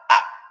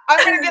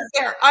 I'm going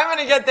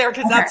to get there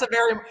because that's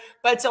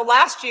but so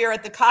last year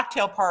at the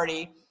cocktail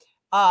party,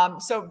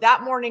 so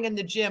that morning in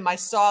the gym, I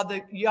saw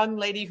the young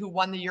lady who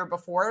won the year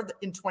before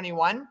in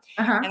 21.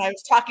 And I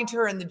was talking to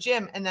her in the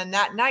gym. And then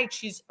that night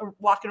she's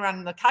walking around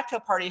in the cocktail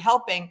party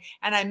helping.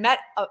 And I met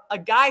a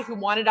guy who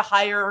wanted to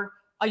hire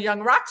a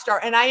young rock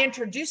star and I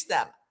introduced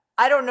them.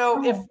 I don't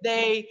know if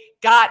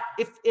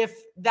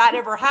that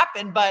ever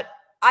happened, but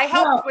I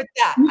helped with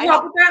that.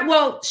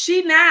 Well,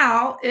 she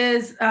now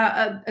is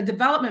a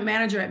development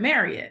manager at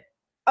Marriott.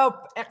 Oh,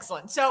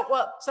 excellent. So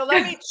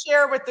let me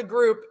share with the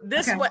group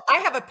I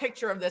have a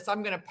picture of this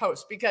I'm going to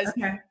post because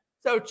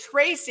so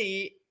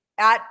Tracy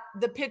at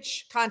the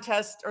pitch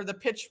contest or the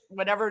pitch,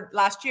 whatever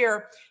last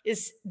year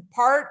is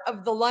part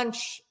of the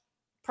lunch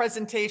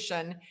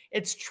presentation.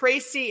 It's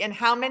Tracy and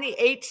how many?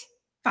 8?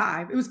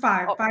 5. It was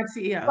 5. 5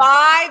 CEOs.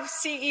 5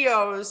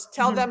 CEOs.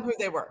 Tell them who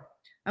they were.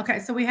 Okay,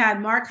 so we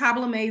had Mark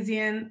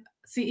Hablamazian,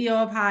 CEO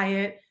of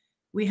Hyatt.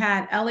 We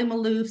had Ellie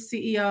Malouf,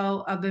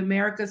 CEO of the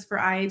Americas for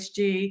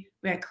IHG.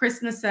 We had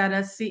Chris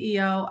Nassetta,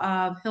 CEO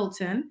of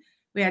Hilton.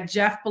 We had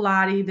Jeff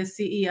Bellotti, the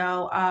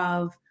CEO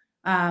of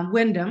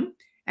Wyndham.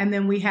 And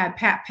then we had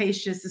Pat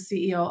Pacious, the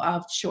CEO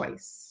of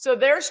Choice. So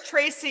there's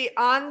Tracy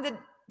on the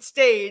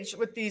stage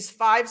with these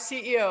 5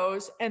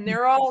 CEOs and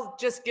they're all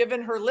just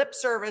giving her lip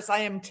service. I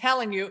am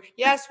telling you,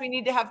 yes, we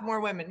need to have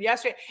more women.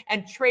 Yes.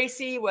 And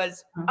Tracy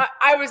was,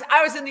 I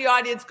was in the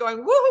audience going,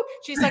 woohoo.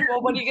 She's like,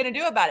 well, what are you going to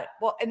do about it?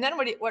 Well, and then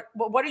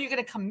what are you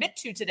going to commit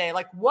to today?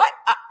 Like what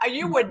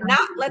you would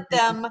not let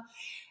them.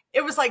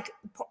 It was like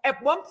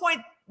at one point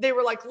they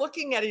were like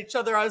looking at each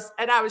other.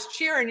 I was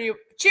cheering you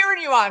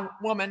on,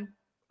 woman.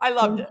 I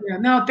loved it.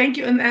 No, thank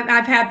you. And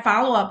I've had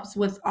follow-ups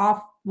with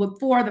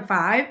 4 of the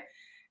 5.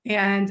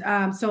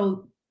 And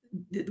so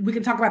we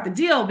can talk about the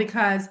deal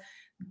because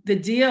the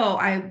deal,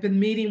 I've been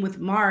meeting with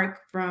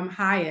Mark from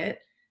Hyatt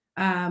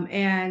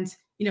and,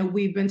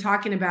 we've been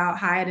talking about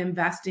Hyatt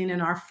investing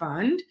in our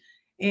fund.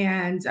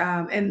 And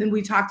then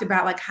we talked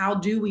about like, how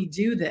do we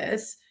do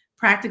this,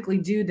 practically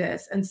do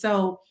this? And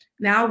so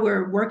now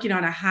we're working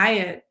on a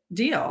Hyatt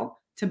deal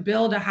to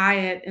build a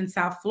Hyatt in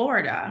South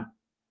Florida.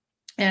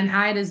 And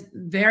Hyatt is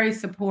very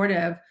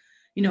supportive,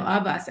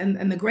 of us.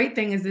 And the great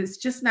thing is it's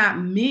just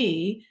not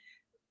me.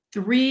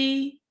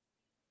 3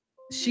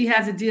 She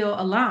Has a Deal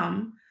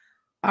alum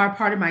are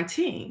part of my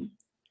team.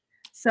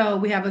 So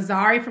we have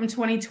Azari from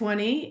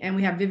 2020 and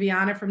we have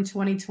Viviana from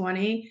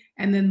 2020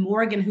 and then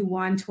Morgan who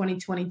won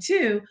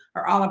 2022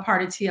 are all a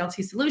part of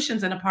TLT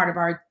Solutions and a part of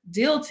our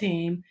deal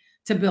team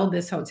to build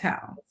this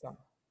hotel.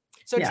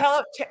 So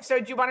so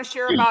do you want to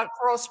share about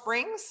Coral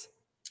Springs?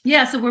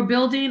 Yeah, so we're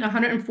building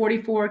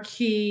 144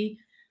 key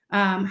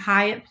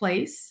Hyatt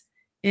Place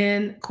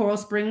in Coral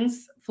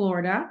Springs,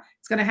 Florida.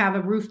 It's going to have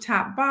a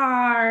rooftop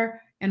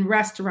bar and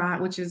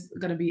restaurant, which is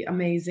going to be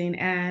amazing,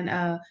 and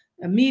a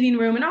meeting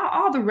room and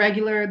all the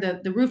regular.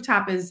 The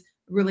rooftop is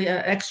really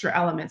an extra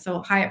element.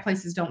 So Hyatt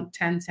Places don't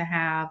tend to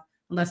have,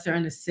 unless they're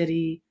in the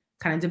city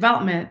kind of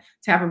development,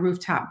 to have a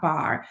rooftop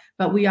bar.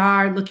 But we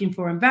are looking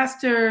for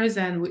investors,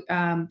 and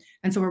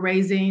so we're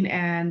raising,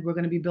 and we're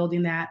going to be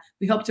building that.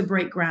 We hope to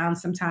break ground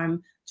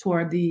sometime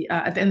toward the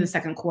at the end of the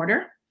second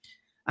quarter.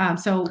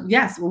 So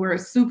yes, we're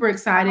super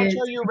excited. How much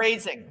are you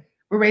raising?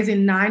 We're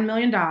raising $9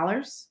 million.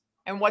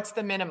 And what's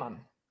the minimum?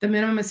 The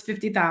minimum is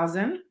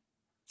 50,000.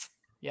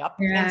 Yep.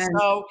 And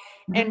so,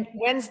 and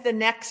when's the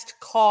next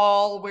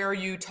call where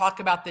you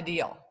talk about the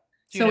deal?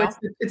 So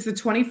it's the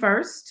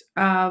 21st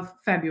of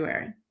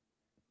February.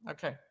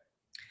 Okay,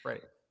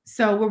 great.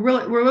 So we're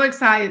really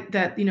excited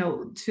that, you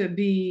know, to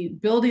be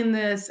building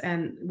this,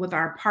 and with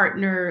our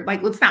partner,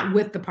 like, it's not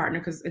with the partner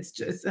because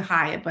it's a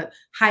Hyatt, but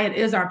Hyatt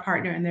is our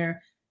partner, and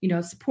they're, you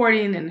know,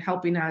 supporting and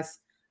helping us,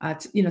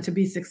 to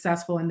be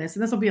successful in this.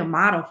 And this will be a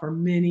model for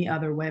many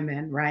other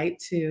women, right?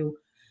 To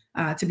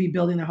be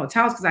building their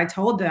hotels. Because I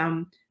told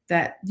them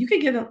that you could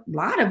get a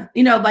lot of,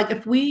 you know, like,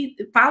 if we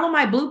follow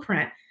my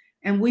blueprint,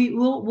 and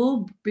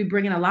we'll be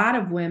bringing a lot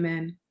of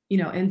women, you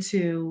know,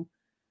 into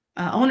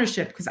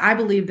ownership, because I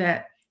believe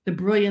that the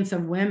brilliance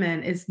of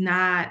women is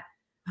not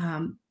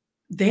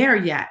there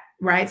yet,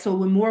 right? So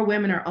when more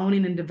women are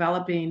owning and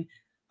developing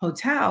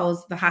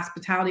hotels, the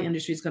hospitality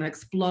industry is going to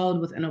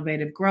explode with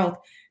innovative growth,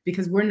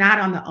 because we're not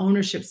on the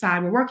ownership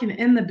side. We're working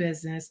in the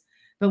business,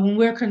 but when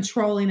we're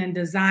controlling and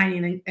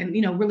designing and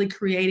you know, really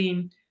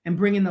creating and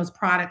bringing those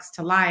products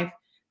to life,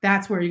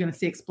 that's where you're going to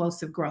see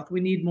explosive growth.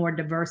 We need more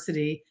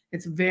diversity.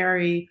 It's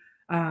very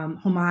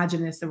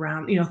homogenous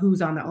around, you know,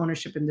 who's on the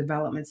ownership and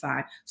development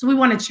side. So we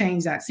want to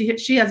change that. See,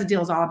 She Has a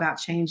Deal is all about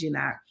changing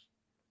that.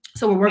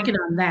 So we're working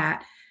on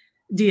that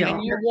deal.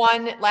 And you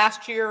won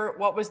last year.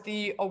 What was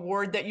the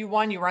award that you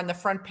won? You were on the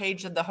front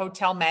page of the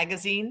Hotel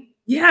Magazine.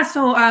 Yeah.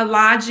 So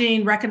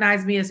Lodging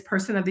recognized me as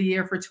Person of the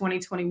Year for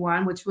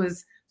 2021, which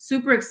was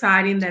super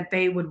exciting that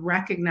they would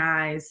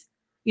recognize,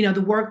 you know, the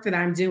work that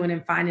I'm doing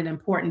and find it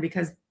important,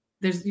 because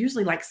there's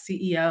usually like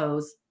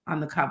CEOs on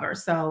the cover.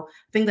 So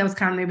I think that was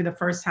kind of maybe the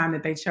first time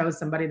that they chose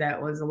somebody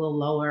that was a little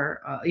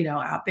lower, you know,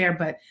 out there,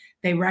 but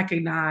they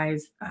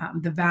recognize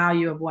the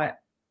value of what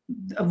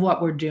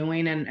we're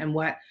doing and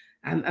what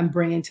I'm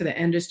bringing to the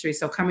industry.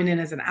 So coming in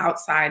as an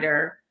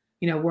outsider,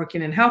 you know,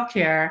 working in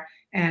healthcare,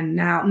 and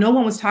now no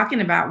one was talking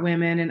about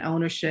women in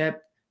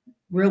ownership,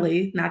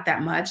 really not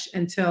that much,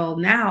 until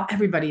now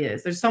everybody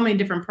is. There's so many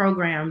different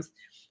programs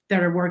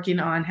that are working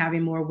on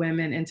having more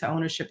women into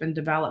ownership and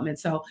development.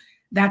 So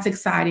that's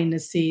exciting to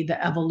see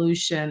the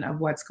evolution of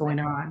what's going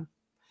on.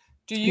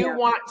 Do you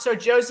want, so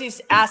Josie's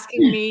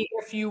asking me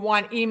if you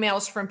want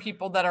emails from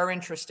people that are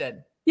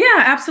interested.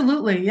 Yeah,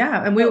 absolutely.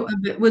 Yeah. And we'll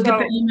get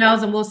the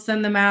emails and we'll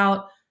send them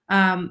out,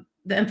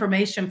 the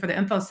information for the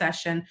info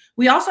session.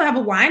 We also have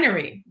a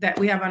winery that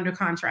we have under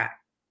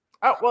contract.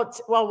 Oh,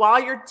 well,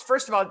 while you're,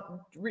 first of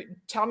all,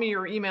 tell me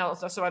your email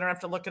so I don't have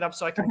to look it up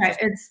so I can. Okay,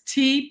 it's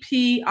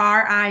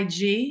TPRIGMORE.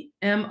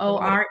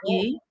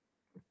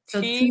 So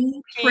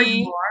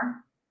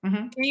T-Prigmore.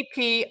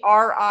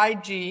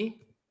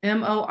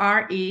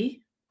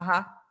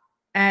 TPRIGMORE.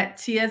 At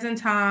T as in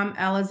Tom,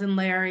 L as in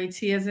Larry,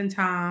 T as in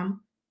Tom,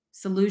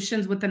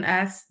 solutions with an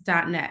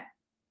S.net.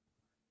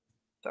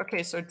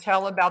 Okay, so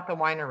tell about the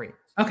winery.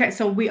 Okay,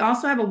 so we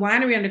also have a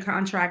winery under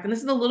contract, and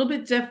this is a little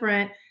bit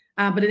different,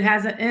 but it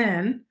has an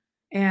N,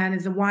 and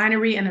it's a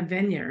winery and a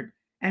vineyard.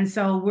 And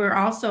so we're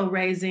also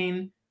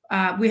raising,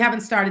 we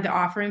haven't started the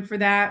offering for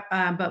that,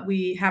 but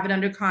we have it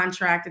under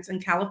contract. It's in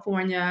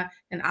California,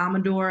 in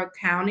Amador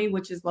County,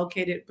 which is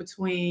located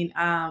between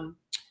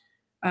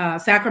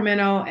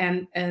Sacramento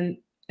and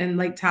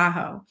Lake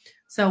Tahoe.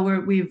 So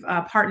we've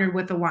partnered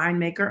with a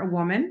winemaker, a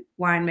woman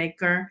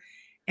winemaker,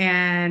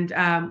 and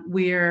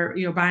we're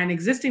buying an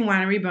existing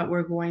winery, but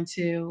we're going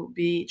to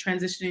be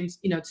transitioning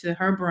to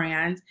her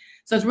brand.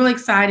 So it's really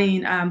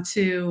exciting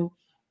to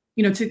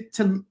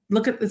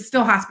look at, it's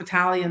still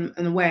hospitality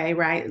in a way,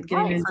 right?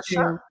 Getting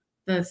into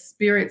the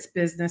spirits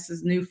business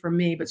is new for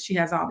me, but she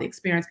has all the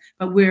experience.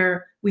 But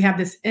we have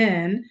this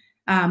inn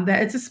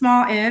that it's a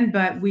small inn,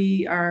 but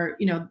we are,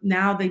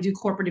 now they do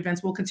corporate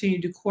events. We'll continue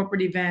to do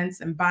corporate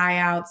events and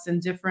buyouts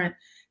and different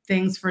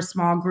things for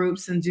small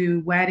groups and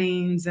do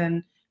weddings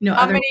and,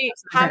 how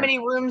many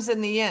rooms in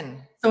the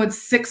inn? So it's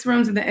 6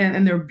 rooms in the inn,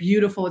 and they're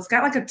beautiful. It's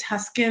got like a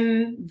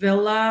Tuscan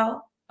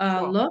villa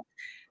look,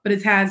 but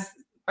it has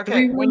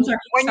 3 rooms.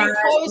 When you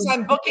close,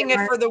 I'm booking it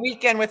for the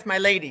weekend with my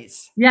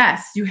ladies.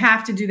 Yes, you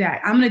have to do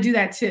that. I'm going to do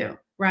that too,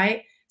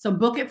 right? So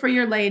book it for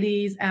your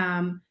ladies,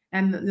 and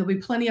there'll be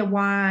plenty of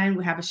wine.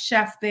 We have a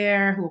chef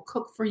there who will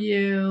cook for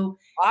you.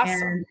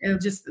 Awesome. And it'll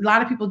just, a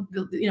lot of people,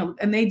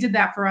 and they did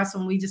that for us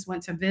when we just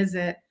went to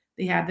visit.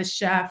 They had the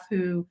chef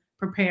who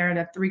prepared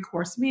a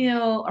 3-course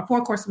meal, a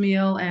 4-course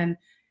meal. And,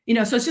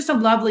 so it's just a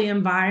lovely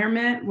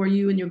environment where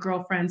you and your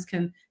girlfriends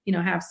can,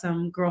 have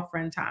some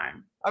girlfriend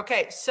time.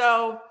 Okay.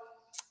 So,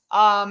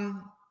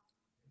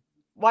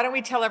 why don't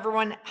we tell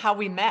everyone how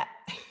we met?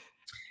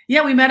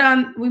 Yeah, we met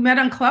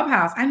on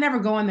Clubhouse. I never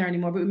go in there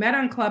anymore, but we met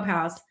on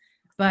Clubhouse.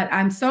 But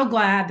I'm so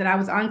glad that I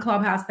was on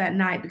Clubhouse that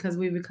night because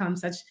we've become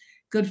such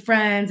good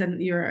friends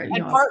and you're, you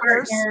And know,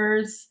 partners.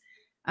 partners.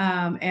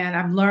 And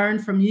I've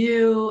learned from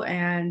you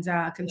and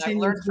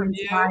continue to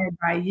be inspired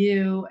by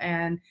you.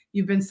 And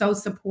you've been so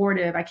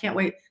supportive. I can't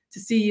wait to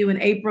see you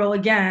in April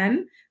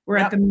again. We're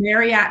at the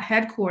Marriott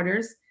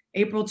headquarters,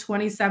 April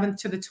 27th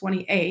to the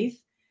 28th.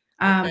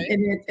 And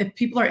if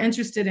people are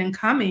interested in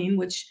coming,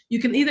 which you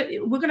can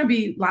we're going to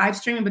be live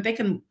streaming, but they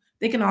can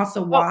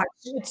also watch.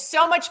 It's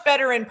so much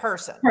better in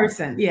person.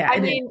 Yeah. I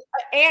mean,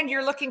 and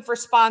you're looking for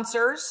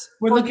sponsors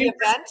for the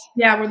event.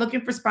 Yeah, we're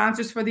looking for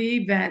sponsors for the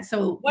event.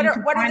 So what are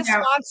the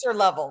sponsor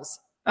levels?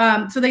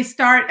 So they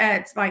start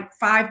at like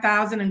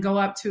 5,000 and go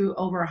up to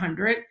over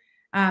 100.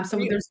 So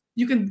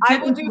you can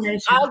get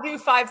information. I'll do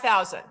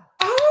 5,000.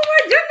 Oh my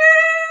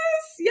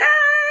goodness! Yay!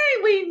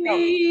 We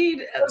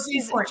need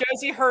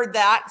Josie heard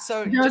that.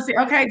 So Josie,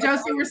 okay,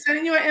 Josie, we're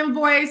sending you an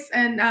invoice.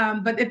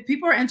 And but if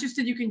people are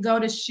interested, you can go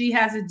to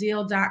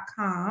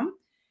shehasadeal.com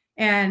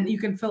and you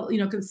can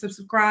can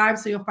subscribe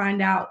so you'll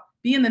find out,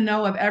 be in the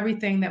know of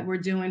everything that we're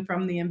doing,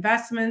 from the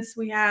investments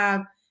we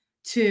have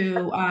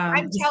to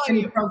I'm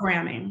telling you,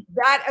 programming.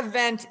 That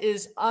event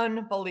is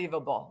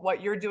unbelievable.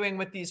 What you're doing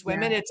with these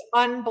women, it's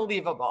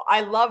unbelievable.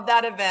 I love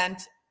that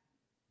event.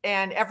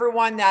 And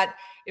everyone that,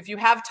 if you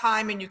have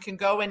time and you can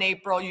go in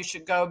April, you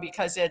should go,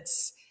 because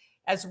it's,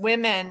 as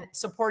women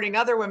supporting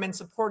other women,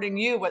 supporting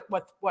you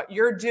with what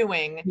you're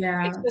doing.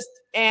 Yeah. It's just,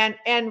 and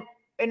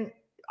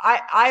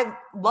I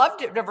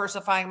loved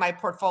diversifying my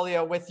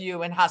portfolio with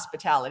you in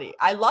hospitality.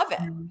 I love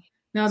it.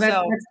 No,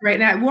 that's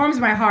great. And it warms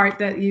my heart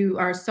that you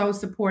are so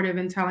supportive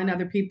in telling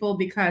other people,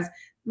 because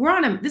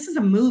this is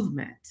a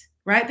movement,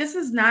 right? This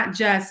is not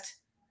just,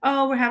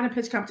 oh, we're having a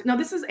pitch competition. No,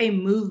 this is a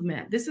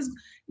movement.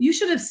 You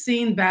should have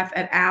seen Beth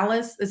at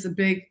Alice. It's a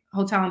big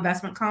hotel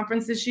investment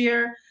conference this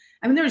year.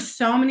 I mean, there's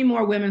so many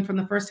more women from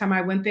the first time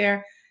I went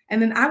there.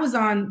 And then I was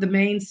on the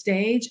main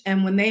stage,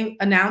 and when they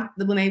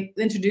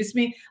introduced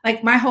me,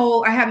 like I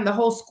had the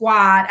whole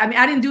squad. I mean,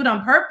 I didn't do it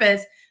on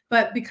purpose,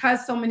 but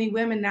because so many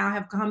women now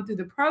have come through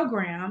the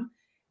program,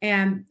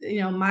 and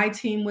my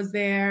team was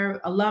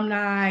there,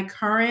 alumni,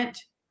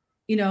 current,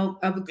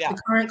 of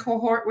the current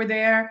cohort were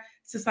there.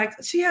 It's just like,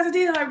 she has a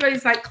deal.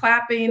 Everybody's like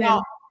clapping.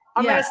 Well,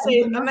 we're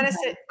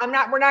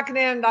not going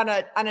to end on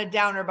a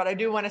downer, but I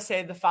do want to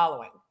say the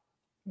following.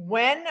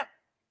 When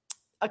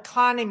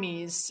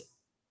economies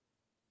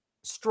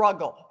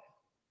struggle,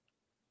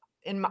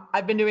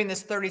 I've been doing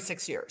this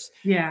 36 years.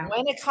 Yeah.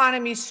 When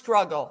economies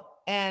struggle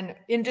and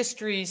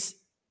industries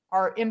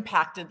are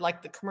impacted,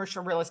 like the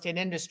commercial real estate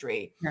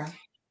industry,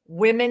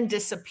 women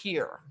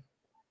disappear.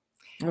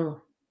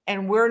 Oh.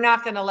 And we're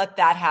not going to let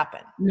that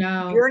happen.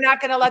 No. You're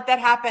not going to let that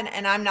happen,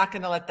 and I'm not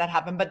going to let that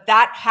happen. But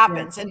that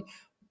happens. Yeah. And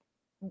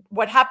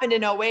what happened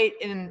in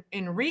 2008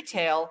 in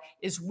retail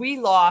is we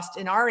lost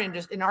in our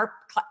industry, in our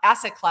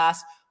asset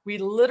class, we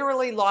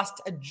literally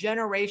lost a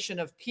generation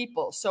of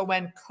people. So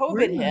when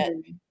COVID hit,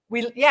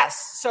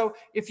 so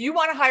if you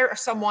want to hire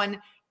someone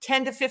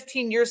 10 to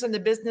 15 years in the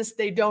business,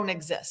 they don't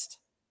exist.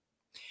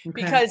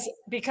 Okay.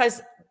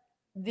 Because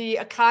the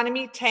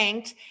economy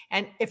tanked,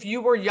 and if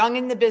you were young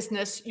in the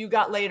business, you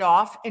got laid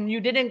off and you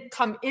didn't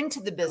come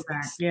into the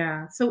business.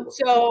 Yeah. So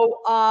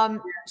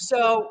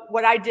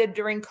what I did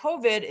during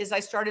COVID is I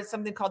started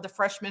something called the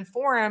Freshman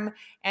Forum,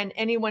 and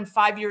anyone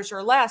 5 years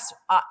or less,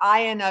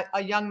 I and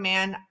a young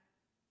man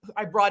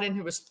I brought in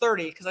who was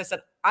 30, because I said,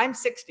 I'm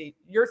 60,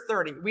 you're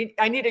 30.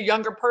 I need a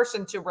younger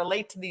person to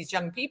relate to these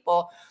young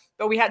people.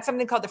 But we had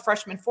something called the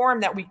Freshman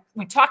Forum that we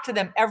talked to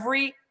them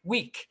every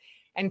week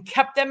and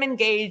kept them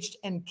engaged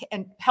and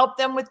helped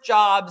them with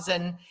jobs.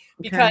 And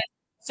because,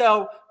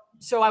 so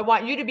I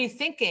want you to be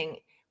thinking,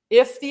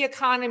 if the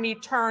economy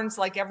turns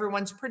like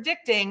everyone's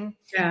predicting,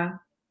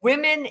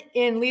 women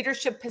in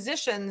leadership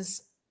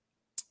positions,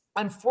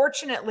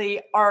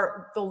 unfortunately,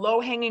 are the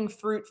low-hanging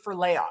fruit for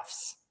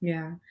layoffs.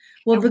 Yeah.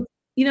 Well,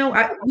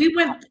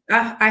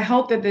 I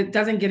hope that it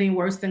doesn't get any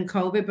worse than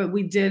COVID, but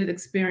we did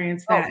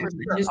experience that in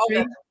the industry.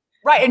 Okay.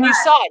 Right. And you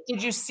saw it.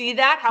 Did you see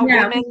that? How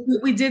women?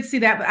 We did see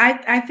that. But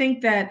I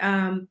think that,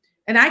 and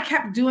I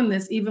kept doing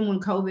this even when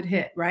COVID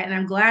hit, right? And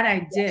I'm glad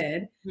I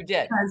did. You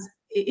did. Because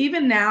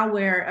even now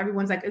where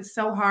everyone's like, it's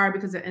so hard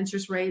because of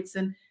interest rates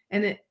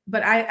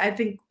but I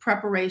think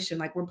preparation,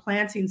 like we're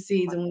planting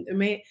seeds, and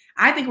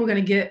I think we're going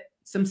to get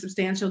some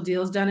substantial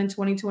deals done in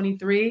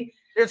 2023.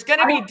 There's going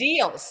to be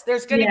deals.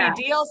 There's going to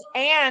be deals.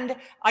 And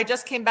I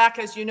just came back,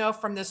 as you know,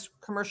 from this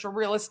commercial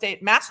real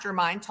estate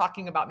mastermind,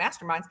 talking about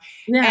masterminds.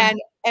 Yeah.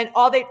 And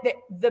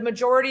the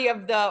majority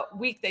of the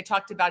week, they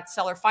talked about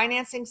seller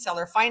financing. So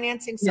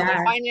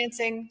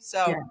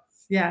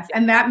yes.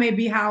 And that may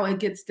be how it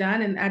gets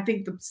done. And I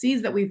think the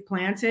seeds that we've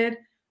planted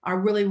are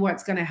really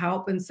what's going to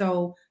help. And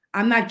so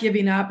I'm not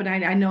giving up. And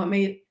I know it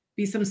may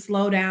be some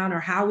slowdown, or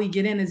how we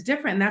get in is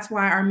different. And that's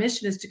why our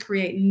mission is to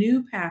create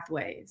new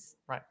pathways.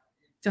 Right.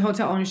 to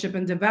hotel ownership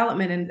and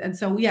development. And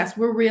so, yes,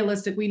 we're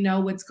realistic. We know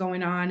what's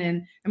going on.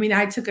 And I mean,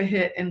 I took a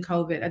hit in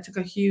COVID. I took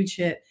a huge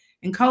hit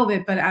in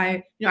COVID, but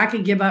I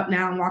could give up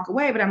now and walk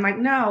away. But I'm like,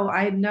 no,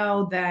 I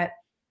know that,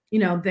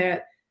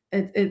 that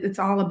it's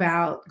all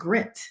about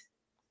grit,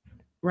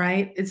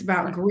 right? It's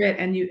about grit,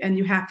 and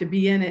you have to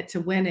be in it to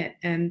win it.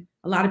 And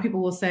a lot of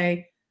people will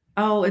say,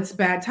 oh, it's a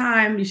bad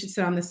time, you should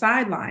sit on the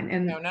sideline.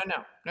 And no.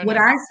 What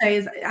I say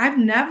is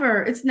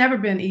it's never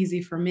been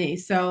easy for me.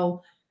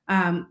 So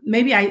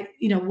maybe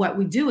what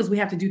we do is we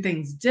have to do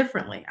things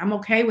differently. I'm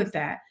okay with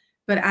that,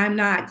 but I'm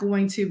not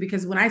going to,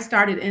 because when I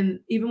started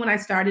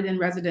in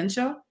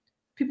residential,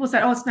 people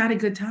said, oh, it's not a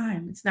good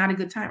time. It's not a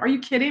good time. Are you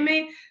kidding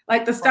me?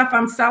 Like, the stuff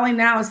I'm selling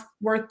now is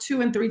worth 2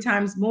 and 3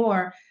 times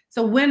more.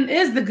 So when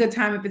is the good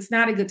time if it's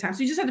not a good time?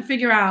 So you just have to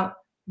figure out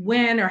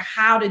when or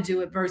how to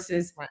do it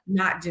versus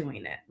not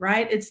doing it,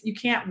 right? You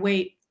can't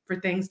wait for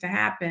things to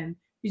happen.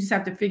 You just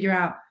have to figure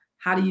out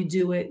how do you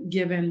do it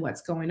given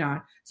what's going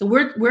on. So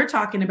we're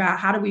talking about,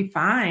 how do we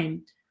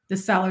find the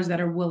sellers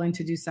that are willing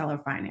to do seller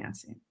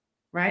financing,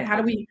 right? How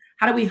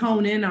do we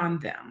hone in on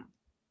them?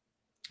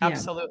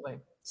 Absolutely.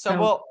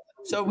 So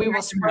we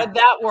will spread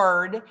that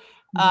word.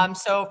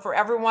 So for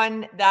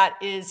everyone that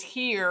is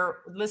here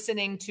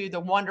listening to the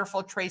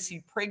wonderful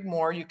Tracy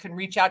Prigmore, you can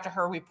reach out to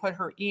her. We put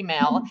her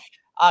email.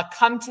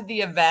 Come to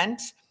the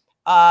event.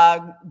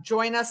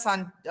 Join us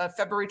on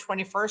February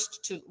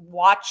 21st to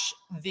watch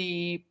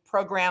the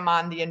program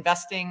on the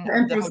investing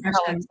the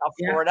hotel in South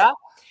Florida.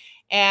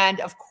 And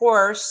of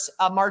course,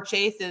 March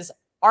 8th is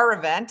our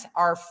event,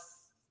 our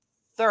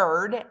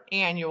 3rd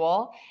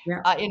annual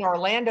in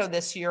Orlando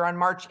this year on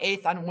March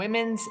 8th on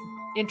Women's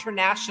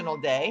International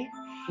Day.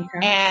 Okay.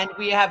 And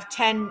we have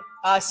 10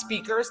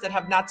 speakers that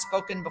have not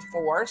spoken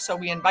before. So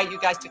we invite you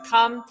guys to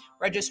come.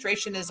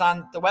 Registration is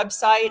on the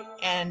website,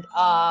 and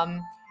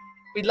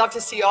we'd love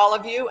to see all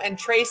of you. And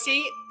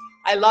Tracy,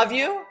 I love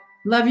you.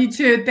 Love you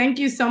too. Thank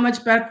you so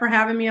much, Beth, for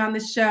having me on the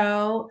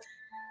show.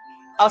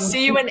 I'll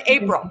see you in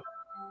April.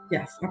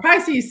 Yes, I'll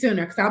probably see you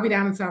sooner because I'll be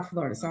down in South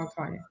Florida, so I'll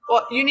call you.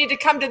 Well, you need to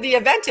come to the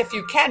event if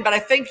you can, but I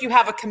think you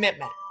have a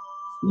commitment.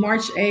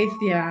 March 8th,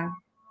 yeah.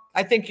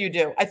 I think you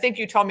do. I think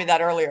you told me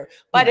that earlier.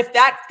 But if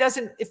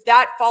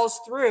that falls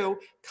through,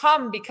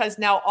 come, because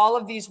now all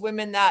of these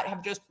women that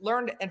have just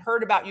learned and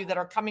heard about you that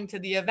are coming to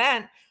the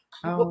event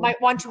might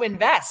want to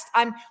invest.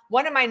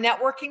 One of my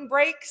networking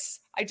breaks,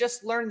 I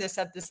just learned this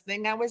at this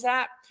thing I was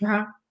at.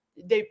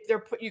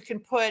 You can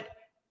put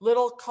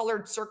little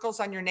colored circles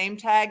on your name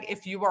tag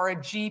if you are a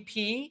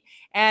GP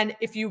and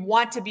if you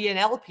want to be an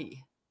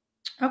LP.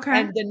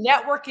 Okay. And the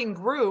networking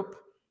group,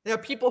 there are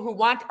people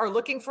who are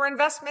looking for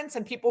investments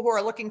and people who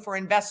are looking for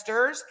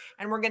investors.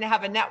 And we're going to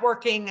have a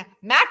networking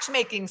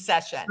matchmaking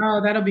session.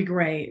 Oh, that'll be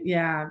great.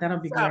 Yeah, that'll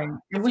be great.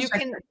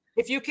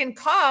 If you can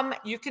come,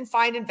 you can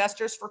find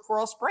investors for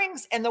Coral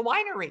Springs and the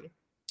winery.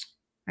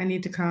 I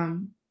need to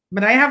come,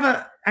 but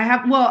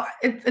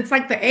it's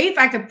like the 8th.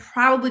 I could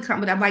probably come,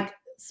 but I'm like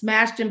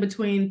smashed in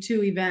between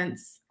 2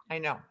 events. I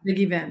know. Big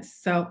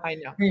events. So I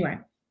know. Anyway,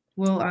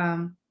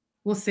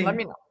 we'll see. Let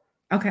me know.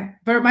 Okay.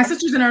 But my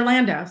sister's in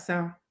Orlando,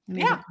 so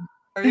yeah,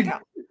 there you go.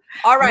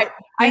 All right.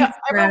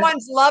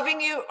 Everyone's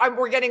loving you.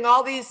 We're getting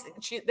all these.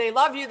 They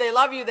love you. They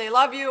love you. They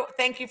love you.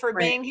 Thank you for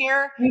being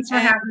here. Thanks for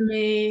having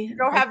me.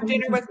 Go have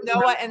dinner with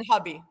Noah and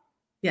hubby.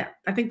 Yeah.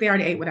 I think they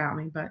already ate without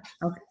me, but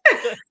okay.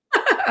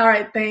 All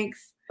right.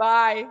 Thanks.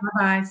 Bye.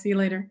 Bye. See you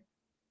later.